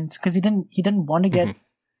rallies. And because he didn't want to get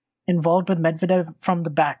involved with Medvedev from the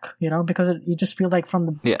back, because you just feel like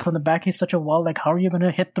from the back he's such a wall. Like, how are you going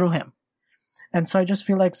to hit through him? And so I just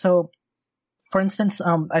feel like, for instance,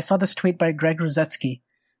 I saw this tweet by Greg Ruzetsky,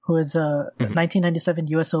 who is a 1997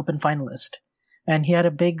 U.S. Open finalist, and he had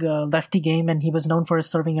a big lefty game, and he was known for his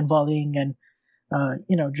serving and volleying, and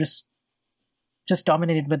just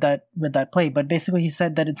dominated with that play. But basically, he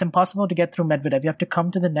said that it's impossible to get through Medvedev. You have to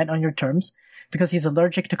come to the net on your terms because he's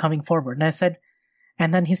allergic to coming forward.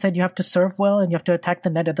 And then he said you have to serve well and you have to attack the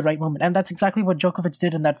net at the right moment. And that's exactly what Djokovic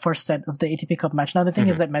did in that first set of the ATP Cup match. Now, the thing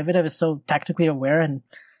is that Medvedev is so tactically aware and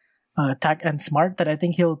smart that I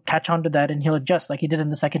think he'll catch on to that and he'll adjust like he did in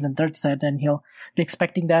the second and third set, and he'll be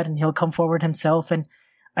expecting that and he'll come forward himself. And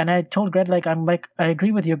I told Greg, I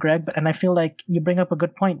agree with you, Greg, and I feel like you bring up a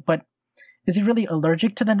good point, but is he really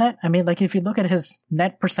allergic to the net? I mean, like, if you look at his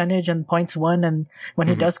net percentage and points won, and when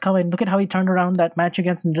he does come in, look at how he turned around that match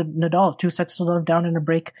against Nadal, 2-0 down in a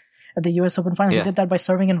break at the U.S. Open final. He did that by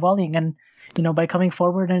serving and volleying and, by coming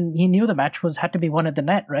forward, and he knew the match had to be won at the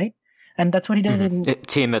net, right? And that's what he did in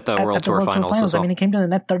team at the World Tour finals as well. I mean, he came to the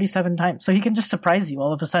net 37 times, so he can just surprise you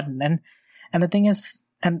all of a sudden. And the thing is,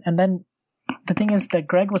 and then the thing is that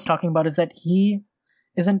Greg was talking about is that he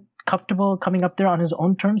isn't comfortable coming up there on his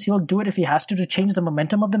own terms. He'll do it if he has to change the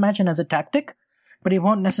momentum of the match and as a tactic, but he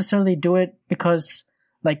won't necessarily do it because,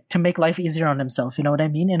 like, to make life easier on himself. You know what I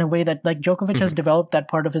mean? In a way that, like, Djokovic has developed that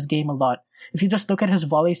part of his game a lot. If you just look at his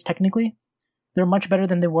volleys technically, they're much better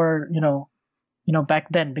than they were, back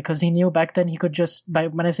then, because he knew back then he could just,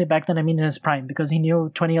 when I say back then, I mean in his prime, because he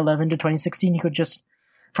knew 2011 to 2016, he could just,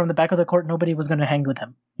 from the back of the court, nobody was going to hang with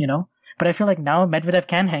him, But I feel like now Medvedev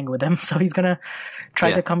can hang with him, so he's going to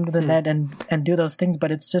try to come to the net and do those things.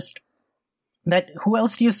 But it's just that, who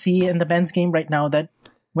else do you see in the men's game right now that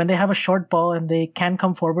when they have a short ball and they can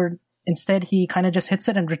come forward, instead he kind of just hits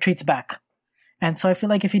it and retreats back. And so I feel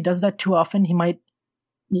like if he does that too often, he might,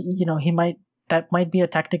 that might be a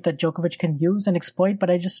tactic that Djokovic can use and exploit. But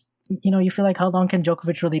I just, you feel like, how long can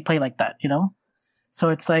Djokovic really play like that, So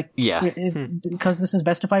it's like, because this is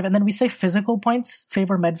best of 5. And then we say physical points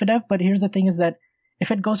favor Medvedev. But here's the thing is that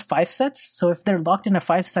if it goes 5 sets, so if they're locked in a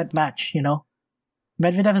 5-set match,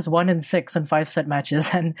 Medvedev is 1-6 in 5-set matches.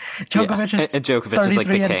 And Djokovic is 33 like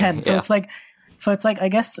the and king. 10. So it's like, So it's like I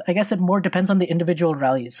guess it more depends on the individual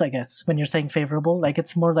rallies. I guess when you're saying favorable, like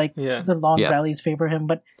it's more like the long rallies favor him.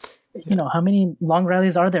 But you know, how many long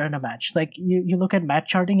rallies are there in a match? Like you look at match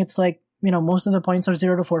charting, it's like, you know, most of the points are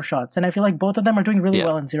 0 to 4 shots, and I feel like both of them are doing really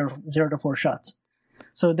well in 0 to 4 shots.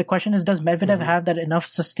 So the question is, does Medvedev have that enough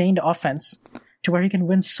sustained offense to where he can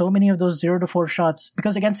win so many of those 0 to 4 shots?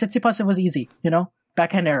 Because against Tsitsipas it was easy, you know,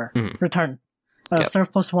 backhand error, return,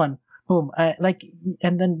 serve +1. Boom.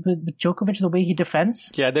 And then with Djokovic, the way he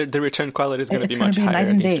defends... Yeah, the return quality is going to be It's much going to be higher night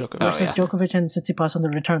and day Djokovic. versus Djokovic and Tsitsipas on the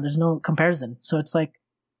return. There's no comparison. So it's like,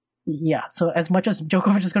 yeah. So as much as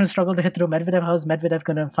Djokovic is going to struggle to hit through Medvedev, how is Medvedev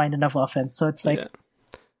going to find enough offense? So it's like,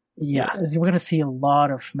 we're going to see a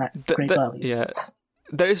lot of great rallies. Yeah.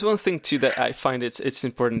 There is one thing too that I find it's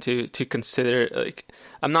important to consider. Like,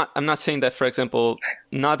 I'm not saying that, for example,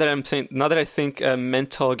 not that I think a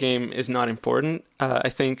mental game is not important.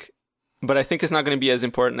 But I think it's not going to be as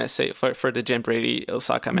important as, say, for the Jan Brady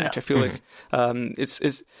Osaka match. I feel like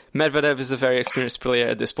it's Medvedev is a very experienced player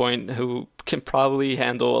at this point who can probably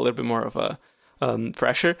handle a little bit more of a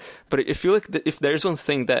pressure. But I feel like if there's one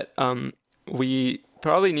thing that we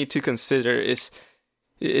probably need to consider is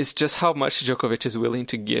just how much Djokovic is willing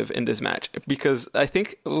to give in this match. Because I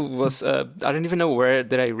think it was, I don't even know where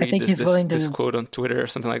did I read this quote on Twitter or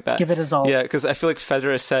something like that. Give it his all. Yeah, because I feel like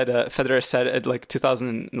Federer said at like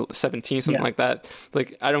 2017, something like that.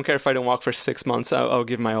 Like, I don't care if I don't walk for 6 months, I'll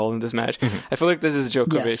give my all in this match. I feel like this is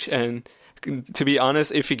Djokovic, and to be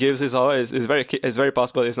honest, if he gives his all, it's very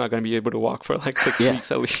possible he's not going to be able to walk for like 6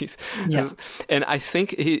 weeks at least. And I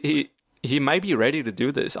think he might be ready to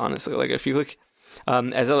do this, honestly. Like, I feel like,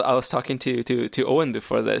 as I was talking to Owen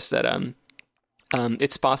before this, that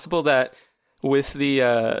it's possible that with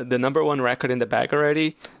the number one record in the bag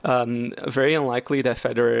already, very unlikely that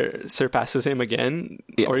Federer surpasses him again,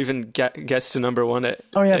 or even gets to number one at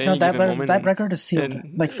any given moment. That record is sealed.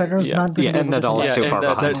 And, like, Federer's not going to be and Nadal is too far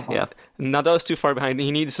behind. Nadal is too far behind.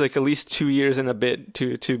 He needs like at least 2 years and a bit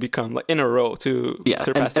to become, like, in a row to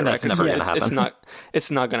surpass the record. That's never going to happen.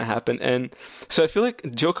 It's not going to happen. And so I feel like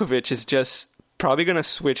Djokovic is just probably going to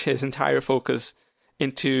switch his entire focus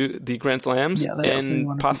into the Grand Slams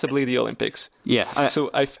and possibly the Olympics. So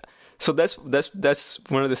that's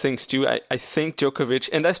one of the things too. I think Djokovic,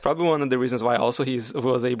 and that's probably one of the reasons why also he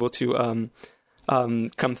was able to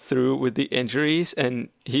come through with the injuries, and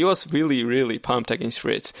he was really, really pumped against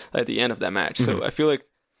Fritz at the end of that match. So I feel like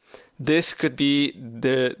this could be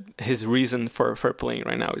his reason for playing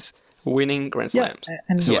right now is winning Grand Slams.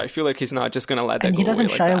 I feel like he's not just going to let that go. And he doesn't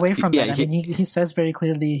shy away from that. Yeah, I mean, he says very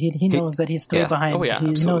clearly he knows that he's 3 behind. Oh, yeah, he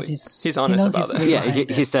absolutely. knows he's honest about that. Yeah,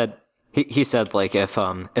 he said He said, like, if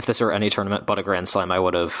this were any tournament but a Grand Slam, I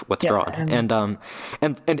would have withdrawn. Yeah,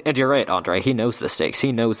 and you're right, Andre. He knows the stakes.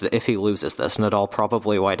 He knows that if he loses this, Nadal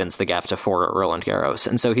probably widens the gap to 4 at Roland Garros,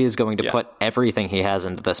 and so he is going to put everything he has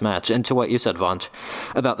into this match. And to what you said, Vaughn,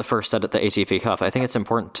 about the first set at the ATP Cup, I think it's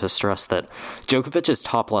important to stress that Djokovic's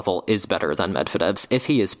top level is better than Medvedev's. If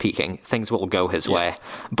he is peaking, things will go his way.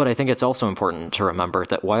 But I think it's also important to remember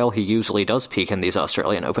that while he usually does peak in these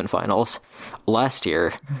Australian Open finals, last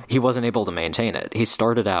year he wasn't able to maintain it. He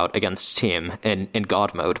started out against Thiem in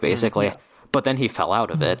God mode, basically. But then he fell out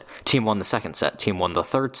of it. Thiem won the second set. Thiem won the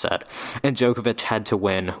third set. And Djokovic had to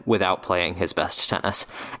win without playing his best tennis.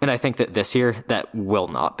 And I think that this year, that will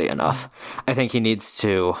not be enough. I think he needs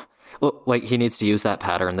to use that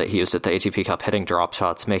pattern that he used at the ATP Cup, hitting drop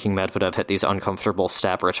shots, making Medvedev hit these uncomfortable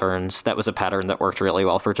stab returns. That was a pattern that worked really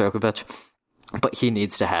well for Djokovic. But he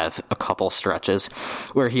needs to have a couple stretches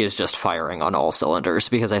where he is just firing on all cylinders,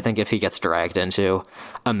 because I think if he gets dragged into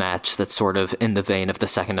a match that's sort of in the vein of the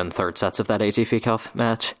second and third sets of that ATP Cup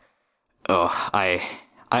match, I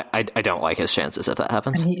don't like his chances if that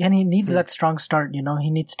happens. And he needs that strong start, you know.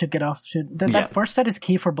 He needs to get off to... That first set is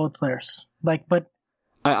key for both players.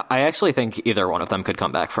 I actually think either one of them could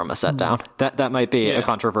come back from a set down. That might be a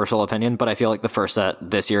controversial opinion, but I feel like the first set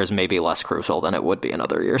this year is maybe less crucial than it would be in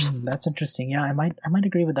other years. That's interesting. Yeah, I might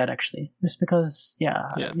agree with that, actually. Just because,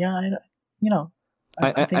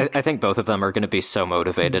 I think both of them are going to be so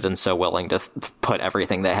motivated and so willing to put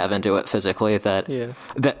everything they have into it physically if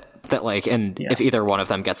either one of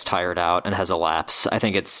them gets tired out and has a lapse, I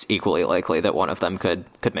think it's equally likely that one of them could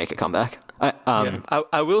make a comeback.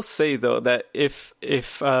 I will say though that if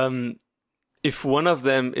one of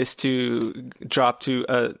them is to drop to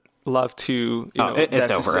a love to it's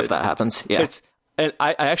deficit, over if that happens. Yeah. And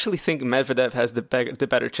I actually think Medvedev has the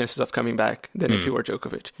better chances of coming back than if he were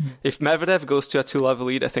Djokovic. If Medvedev goes to a 2-love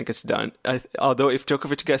lead, I think it's done. Although if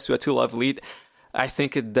Djokovic gets to a 2-love lead, I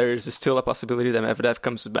think there's still a possibility that Medvedev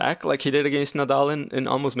comes back like he did against Nadal and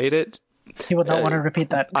almost made it. He would not want to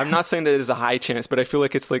repeat that. I'm not saying that it is a high chance, but I feel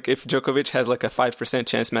like it's like if Djokovic has like a 5%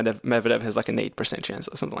 chance, Medvedev has like an 8% chance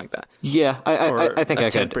or something like that. Yeah, I think a I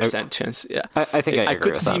could. 10% chance. Yeah, I think I agree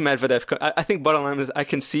could with see that. Medvedev. I think bottom line is I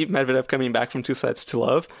can see Medvedev coming back from 2 sets to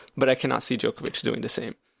love, but I cannot see Djokovic doing the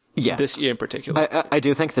same. Yeah. This year in particular. I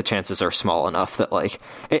do think the chances are small enough that, like,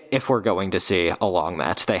 if we're going to see a long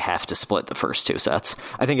match, they have to split the first 2 sets.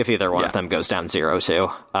 I think if either one of them goes down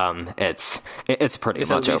 0-2, it's pretty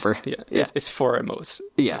much over. Yeah. It's 4 at most.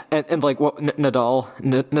 Yeah, and like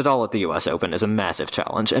Nadal at the U.S. Open is a massive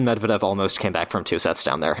challenge, and Medvedev almost came back from 2 sets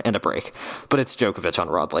down there and a break. But it's Djokovic on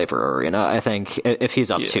Rod Laver Arena. I think if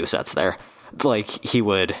he's up 2 sets there, like, he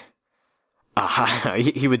would...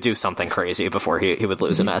 he would do something crazy before he would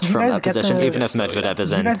lose a match from that position, even if Medvedev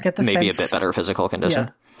is in maybe a bit better physical condition.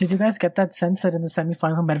 Yeah. Did you guys get that sense that in the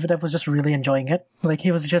semifinal Medvedev was just really enjoying it? Like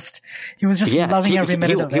he was just loving every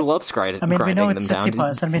minute of it. He loves grinding. I mean, we know it's them down.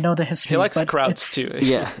 Tsitsipas, and we know the history. He likes crowds too.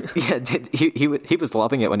 Yeah. He was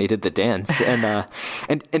loving it when he did the dance, and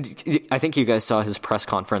I think you guys saw his press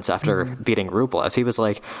conference after beating Rublev. He was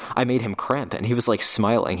like, I made him cramp, and he was like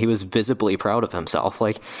smiling. He was visibly proud of himself.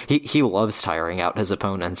 Like he loves tiring out his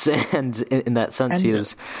opponents, and in that sense, he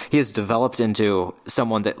has developed into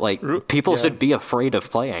someone that like people should be afraid of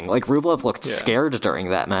playing. Like Rublev looked scared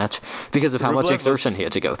during that match because of how much exertion he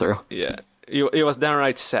had to go through. Yeah. It was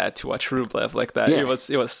downright sad to watch Rublev like that. Yeah. It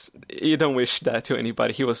was. You don't wish that to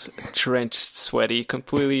anybody. He was drenched, sweaty,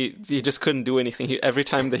 completely. He just couldn't do anything. Every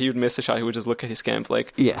time that he would miss a shot, he would just look at his camp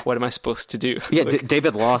like, "What am I supposed to do?" Yeah,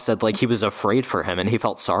 David Law said like he was afraid for him and he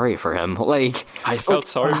felt sorry for him. Like I felt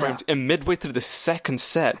sorry for him. And midway through the second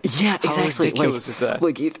set, yeah, exactly. How ridiculous is that?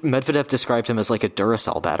 Like Medvedev described him as like a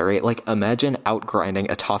Duracell battery. Like imagine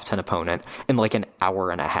outgrinding a top 10 opponent in like an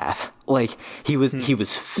hour and a half. Like he was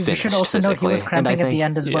finished. We should also note he was cramping at the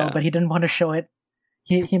end as well, but he didn't want to show it.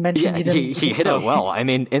 He mentioned he didn't. He hit it well. I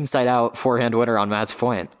mean, inside out forehand winner on match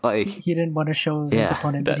point. Like he didn't want to show his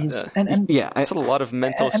opponent that he's it's a lot of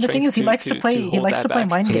mental strength. And the thing is, he likes to play. He likes to play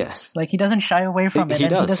mind games. Like he doesn't shy away from it. He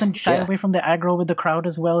doesn't shy away from the aggro with the crowd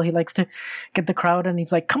as well. He likes to get the crowd, and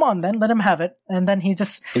he's like, "Come on, then let him have it." And then he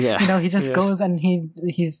just, he just goes and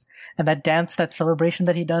he's and that dance, that celebration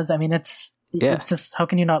that he does. I mean, it's just, how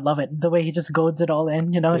can you not love it? The way he just goads it all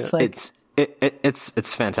in. It's like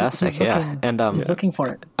it's fantastic. He's looking for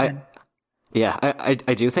it.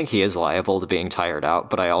 I do think he is liable to being tired out,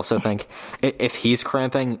 but I also think if he's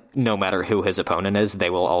cramping, no matter who his opponent is, they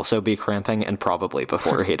will also be cramping, and probably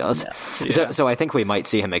before he does. So I think we might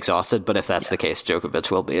see him exhausted, but if that's the case,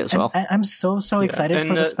 Djokovic will be as well. I'm so excited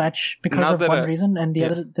for this match because of one reason, and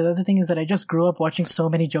the other thing is that I just grew up watching so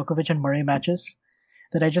many Djokovic and Murray matches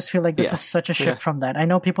that I just feel like this is such a shift from that. I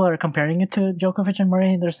know people are comparing it to Djokovic and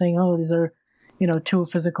Murray, and they're saying, oh, these are, too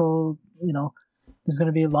physical, there's going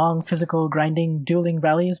to be long, physical, grinding, dueling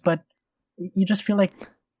rallies, but you just feel like,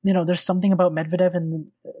 there's something about Medvedev and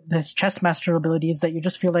his chess master abilities that you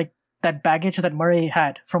just feel like that baggage that Murray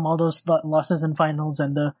had from all those losses in finals,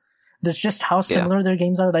 and there's just how similar their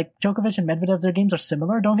games are. Like Djokovic and Medvedev, their games are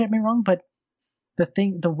similar, don't get me wrong, but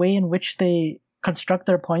the way in which they construct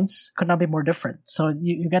their points could not be more different. So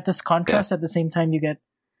you get this contrast at the same time. You get,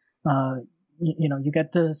 you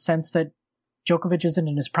get the sense that Djokovic isn't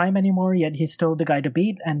in his prime anymore, yet he's still the guy to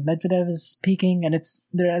beat, and Medvedev is peaking, and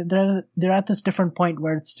they're at this different point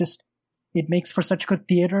where it's just, it makes for such good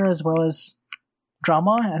theater as well as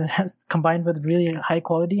drama, and it has combined with really high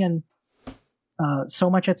quality and so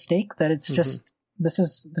much at stake that it's just, this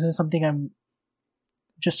is something I'm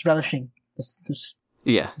just relishing. This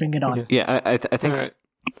bring it on. I think. Right.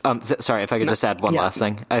 Sorry, if I could just add one last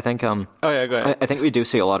thing. I think go ahead. I think we do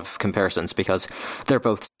see a lot of comparisons because they're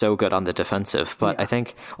both so good on the defensive, but I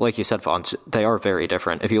think, like you said, Vaughn, they are very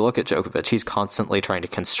different. If you look at Djokovic, he's constantly trying to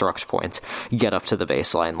construct points, get up to the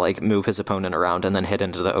baseline, like move his opponent around and then hit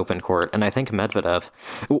into the open court. And I think Medvedev,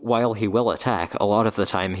 while he will attack, a lot of the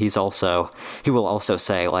time he will also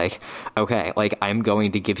say like, okay, like I'm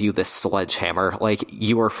going to give you this sledgehammer, like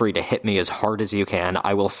you are free to hit me as hard as you can.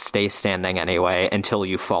 I will stay standing anyway until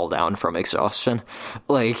you fall down from exhaustion.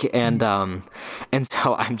 Like, and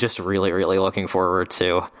so I'm just really, really looking forward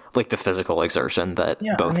to like the physical exertion that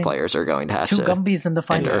both players are going to have to. Two Gumbies in the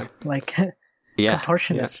final, like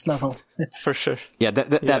contortionist level. It's for sure. Yeah,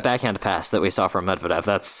 that backhand pass that we saw from Medvedev,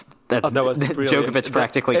 that was Djokovic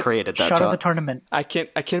practically created that shot of the tournament. I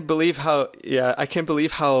can't believe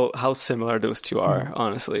how similar those two are,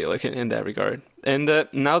 honestly, like in that regard. And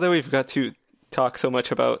now that we've got to talk so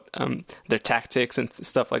much about their tactics and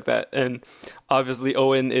stuff like that, and obviously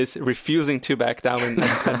Owen is refusing to back down and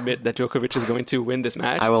admit that Djokovic is going to win this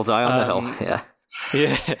match. I will die on the hill.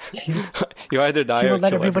 Yeah, you either die He or will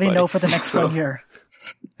let kill everybody know for the next So- 1 year.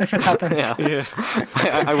 If it happens. Yeah,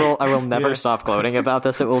 I will never stop gloating about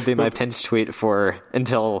this. It will be my pinned tweet for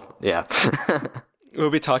until we'll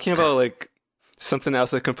be talking about like something else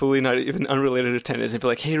that completely not even unrelated to tennis, and be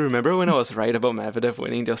like, "Hey, remember when I was right about Medvedev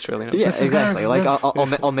winning the Australian Open?" Yeah, This is gonna exactly. Like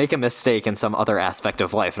live- I'll make a mistake in some other aspect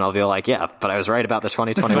of life, and I'll be like, yeah, but I was right about the This is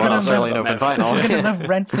 2021 gonna Australian live- Open This is final. going to live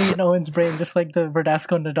rent-free in Owen's brain, just like the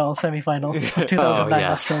Verdasco Nadal semifinal of 2009 yes.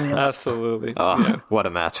 Uh, Australia. Absolutely. Oh, what a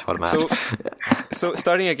match! What a match! So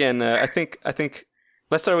starting again, I think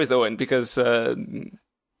let's start with Owen because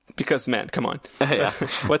man, come on. Yeah.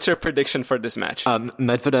 What's your prediction for this match?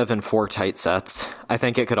 Medvedev in 4 tight sets. I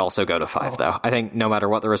think it could also go to 5, though. I think no matter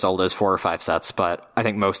what the result is, 4 or 5 sets, but I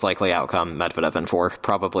think most likely outcome, Medvedev in 4.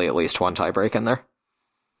 Probably at least 1 tiebreak in there.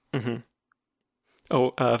 Vansh?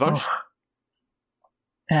 Oh.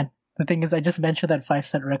 Man, the thing is, I just mentioned that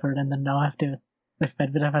 5-set record, and then now I have to, if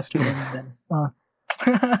Medvedev has to win, then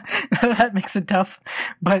that makes it tough.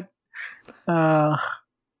 But,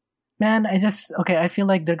 man, I feel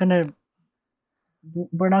like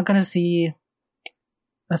we're not gonna see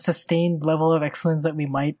a sustained level of excellence that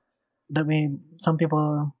some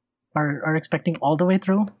people are expecting all the way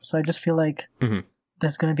through. So I just feel like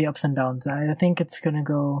there's gonna be ups and downs. I think it's gonna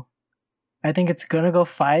go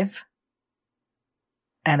 5,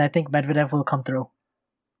 and I think Medvedev will come through.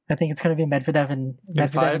 I think it's gonna be Medvedev in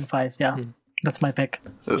 5. Yeah, that's my pick.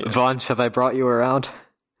 Vanch, have I brought you around?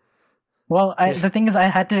 Well, the thing is,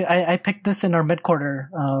 I picked this in our mid-quarter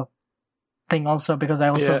thing also because I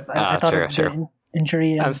also I thought of the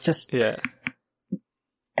injury and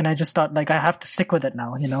and I just thought like I have to stick with it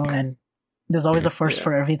now, and there's always a first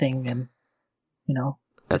for everything, and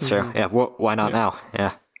That's true. Yeah, why not now?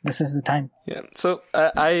 Yeah. This is the time. Yeah. So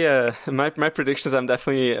my predictions, I'm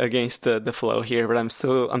definitely against the flow here, but I'm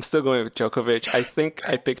still going with Djokovic. I think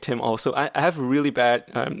I picked him also. I have really bad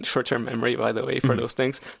short-term memory, by the way, for those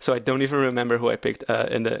things. So I don't even remember who I picked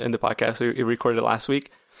in the podcast we recorded last week.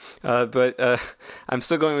 But I'm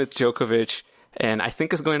still going with Djokovic, and I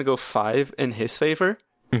think it's going to go 5 in his favor.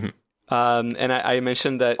 And I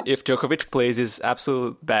mentioned that if Djokovic plays his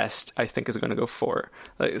absolute best, I think it's going to go 4.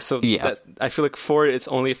 I feel like 4, it's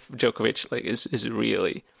only if Djokovic is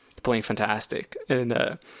really playing fantastic, and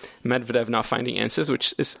Medvedev not finding answers,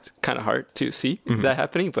 which is kind of hard to see that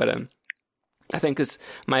happening. But I think it's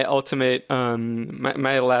my ultimate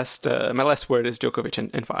my last word is Djokovic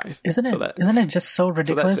in 5. Isn't it just so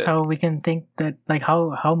ridiculous how we can think that like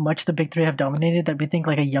how much the big 3 have dominated, that we think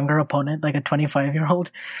like a younger opponent, like a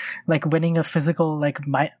 25-year-old, like winning a physical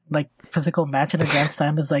physical match in a Grand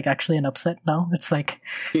Slam is like actually an upset now? It's like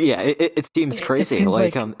it seems crazy. It seems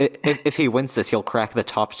like if he wins this, he'll crack the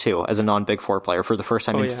top 2 as a non-Big 4 player for the first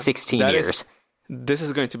time in 16 years. This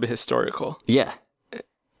is going to be historical. Yeah.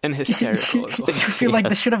 And hysterical as well. I feel like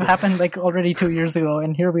this should have happened like already 2 years ago,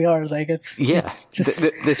 and here we are. Like it's just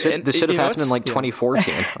this should have happened in like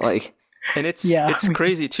 2014. Like, and it's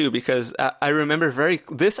crazy too, because I remember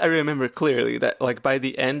clearly that like by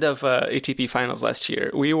the end of ATP finals last year,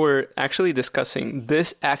 we were actually discussing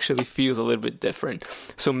this actually feels a little bit different.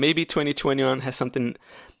 So maybe 2021 has something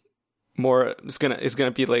more is gonna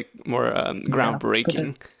be like more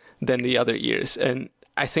groundbreaking than the other years. And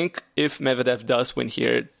I think if Medvedev does win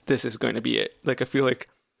here, this is going to be it. Like I feel like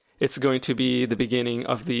it's going to be the beginning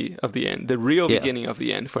of the end, the real beginning of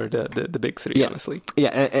the end for the big 3. Honestly,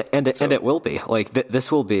 and it will be like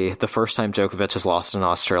this will be the first time Djokovic has lost an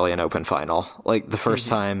Australian Open final. Like the first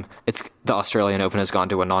time the Australian Open has gone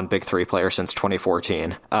to a non-Big 3 player since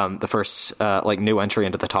 2014. The first new entry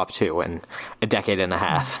into the top 2 in a decade and a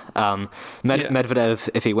half. Medvedev,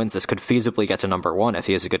 if he wins this, could feasibly get to number 1 if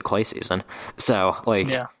he has a good clay season. So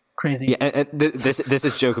crazy. Yeah, this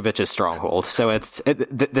is Djokovic's stronghold. So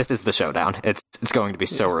this is the showdown. It's going to be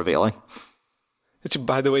so revealing. Which,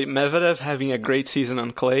 by the way, Medvedev having a great season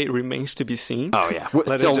on clay remains to be seen. Oh yeah,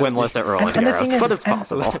 still winless at Roland Garros, but it's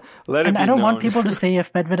possible. I don't want people to say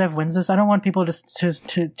if Medvedev wins this, I don't want people to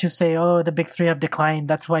say, oh, the big 3 have declined,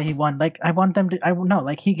 that's why he won. Like I want them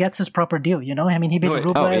to, he gets his proper due. I mean, he beat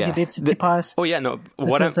Rublev, he beat Tsitsipas.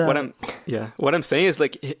 What I'm saying is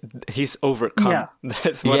like he's overcome. Yeah.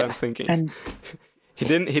 That's what I'm thinking. And He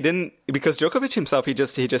didn't because Djokovic himself, he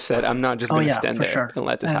just said, I'm not just going to stand there and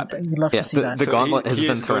let this happen. You'd love to see that. The gauntlet has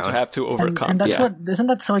been going to have to overcome. And that's isn't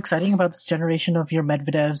that so exciting about this generation of your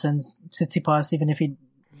Medvedevs and Tsitsipas, even if he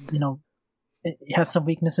has some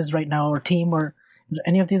weaknesses right now, or team, or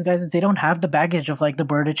any of these guys, they don't have the baggage of like the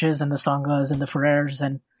Berdiches and the Tsongas and the Ferrers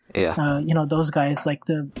and those guys, like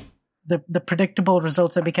the predictable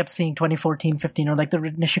results that we kept seeing 2014, 15, or like the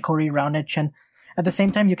Nishikori, Raonic, at the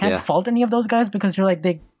same time, you can't fault any of those guys because you're like,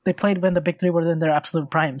 they played when the big three were in their absolute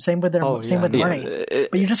prime. Same with Murray.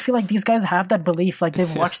 But you just feel like these guys have that belief. Like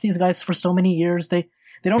they've watched these guys for so many years. They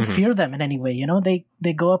don't fear them in any way. You know, they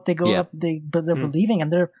go up, up. They're believing,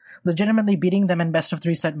 and they're legitimately beating them in best of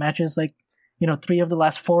 3 set matches. Like, you know, 3 of the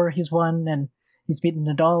last 4 he's won, and he's beaten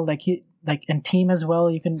Nadal. And team as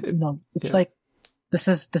well. You can, you know, it's like. This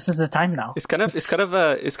is the time now. It's kind of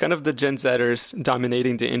the Gen Zers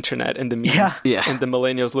dominating the internet and the memes, and the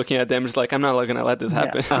millennials looking at them is like, I'm not gonna let this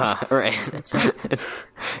happen. Right.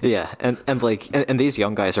 And these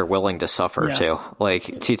young guys are willing to suffer too. Like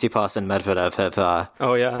Tsitsipas and Medvedev have.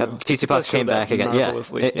 Tsitsipas came back again.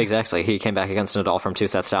 Exactly. He came back against Nadal from 2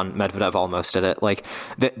 sets down. Medvedev almost did it. Like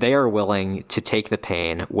they are willing to take the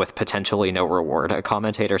pain with potentially no reward. A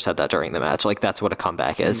commentator said that during the match. Like that's what a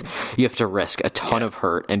comeback is. You have to risk a ton of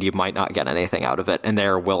hurt and you might not get anything out of it, and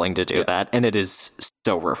they're willing to do that, and it is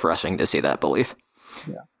so refreshing to see that belief.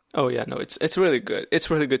 It's really good.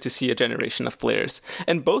 It's really good to see a generation of players,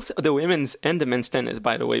 and both the women's and the men's tennis,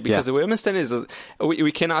 by the way, because the women's tennis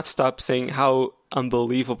we cannot stop saying how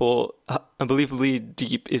unbelievably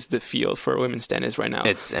deep is the field for women's tennis right now.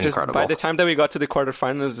 It's incredible. By the time that we got to the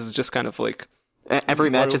quarterfinals, it's just kind of like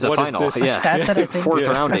every match is a final. A stat that I think, fourth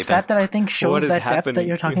round. A stat that I think shows that depth that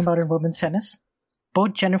you're talking about in women's tennis.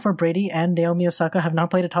 Both Jennifer Brady and Naomi Osaka have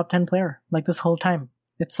not played a top 10 player like this whole time.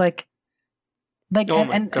 It's like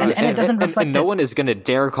and it doesn't reflect. And no one is going to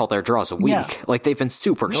dare call their draws weak. Yeah. Like they've been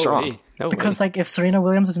super strong. Because like if Serena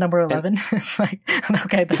Williams is number 11, it's like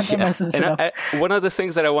okay, that messes it up. One of the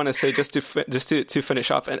things that I want to say just to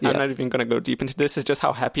finish off, and I'm not even going to go deep into this, is just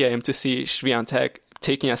how happy I am to see Swiatek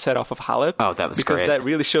taking a set off of Halep. Oh, that was because great. That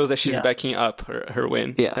really shows that she's backing up her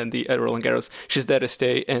win and at Roland Garros. She's there to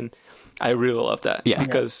stay, and I really love that. Yeah.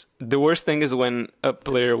 Because the worst thing is when a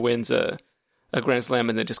player wins a Grand Slam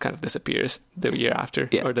and then just kind of disappears the year after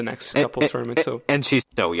or the next couple tournaments. And she's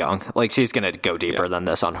so young. Like she's going to go deeper than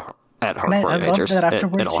this at hardcore majors. I love that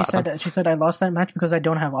afterwards she said, I lost that match because I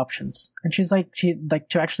don't have options. And she's like,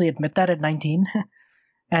 to actually admit that at 19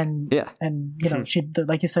 and you know, she,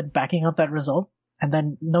 like you said, backing up that result. And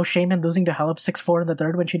then no shame in losing to Halep 6-4 in the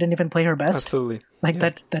third when she didn't even play her best. Absolutely. Like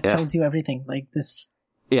that tells you everything. Like this.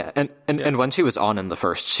 Yeah, and when she was on in the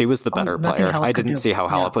first, she was the better player. I didn't see how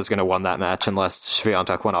Halep was going to win that match unless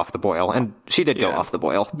Swiatek went off the boil, and she did go off the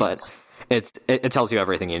boil. But it tells you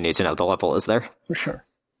everything you need to know. The level is there for sure.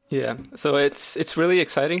 Yeah, so it's really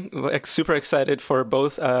exciting. Super excited for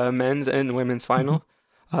both men's and women's final.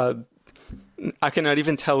 I cannot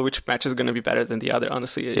even tell which match is going to be better than the other.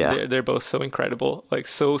 Honestly, they're both so incredible, like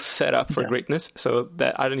so set up for greatness. So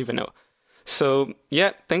that I don't even know. So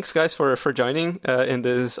thanks guys for joining in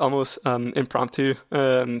this almost impromptu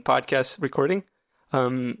podcast recording.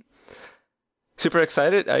 Super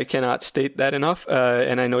excited. I cannot state that enough,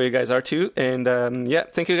 and I know you guys are too. And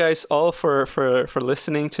thank you guys all for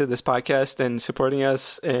listening to this podcast and supporting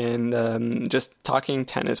us and just talking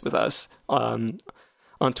tennis with us on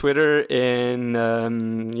Twitter. And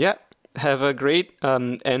have a great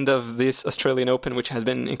end of this Australian Open, which has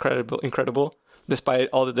been incredible. Despite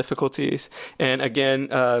all the difficulties. And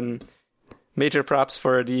again, major props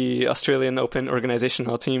for the Australian Open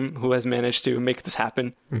organizational team who has managed to make this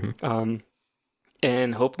happen.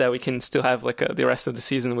 And hope that we can still have like the rest of the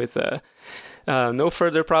season with no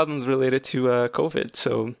further problems related to COVID.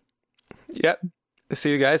 So,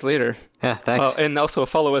 see you guys later. Yeah, thanks. And also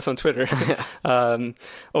follow us on Twitter.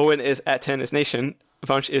 Owen is at Tennis Nation.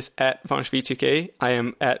 Vansh is at VanshV2K. I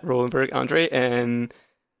am at Rolenberg Andre, and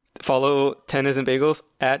follow Tennis and Bagels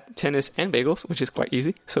at Tennis and Bagels, which is quite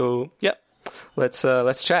easy. So,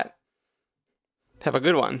 let's chat. Have a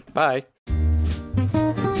good one. Bye.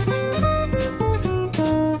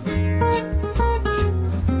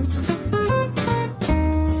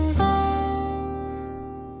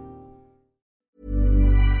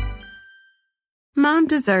 Mom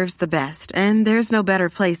deserves the best, and there's no better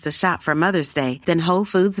place to shop for Mother's Day than Whole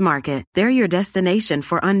Foods Market. They're your destination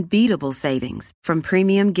for unbeatable savings, from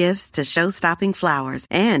premium gifts to show-stopping flowers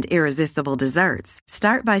and irresistible desserts.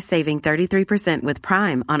 Start by saving 33% with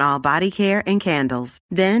Prime on all body care and candles.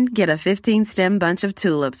 Then get a 15-stem bunch of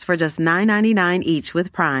tulips for just $9.99 each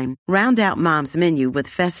with Prime. Round out Mom's menu with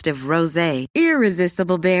festive rosé,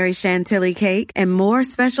 irresistible berry chantilly cake, and more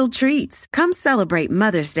special treats. Come celebrate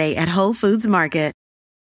Mother's Day at Whole Foods Market.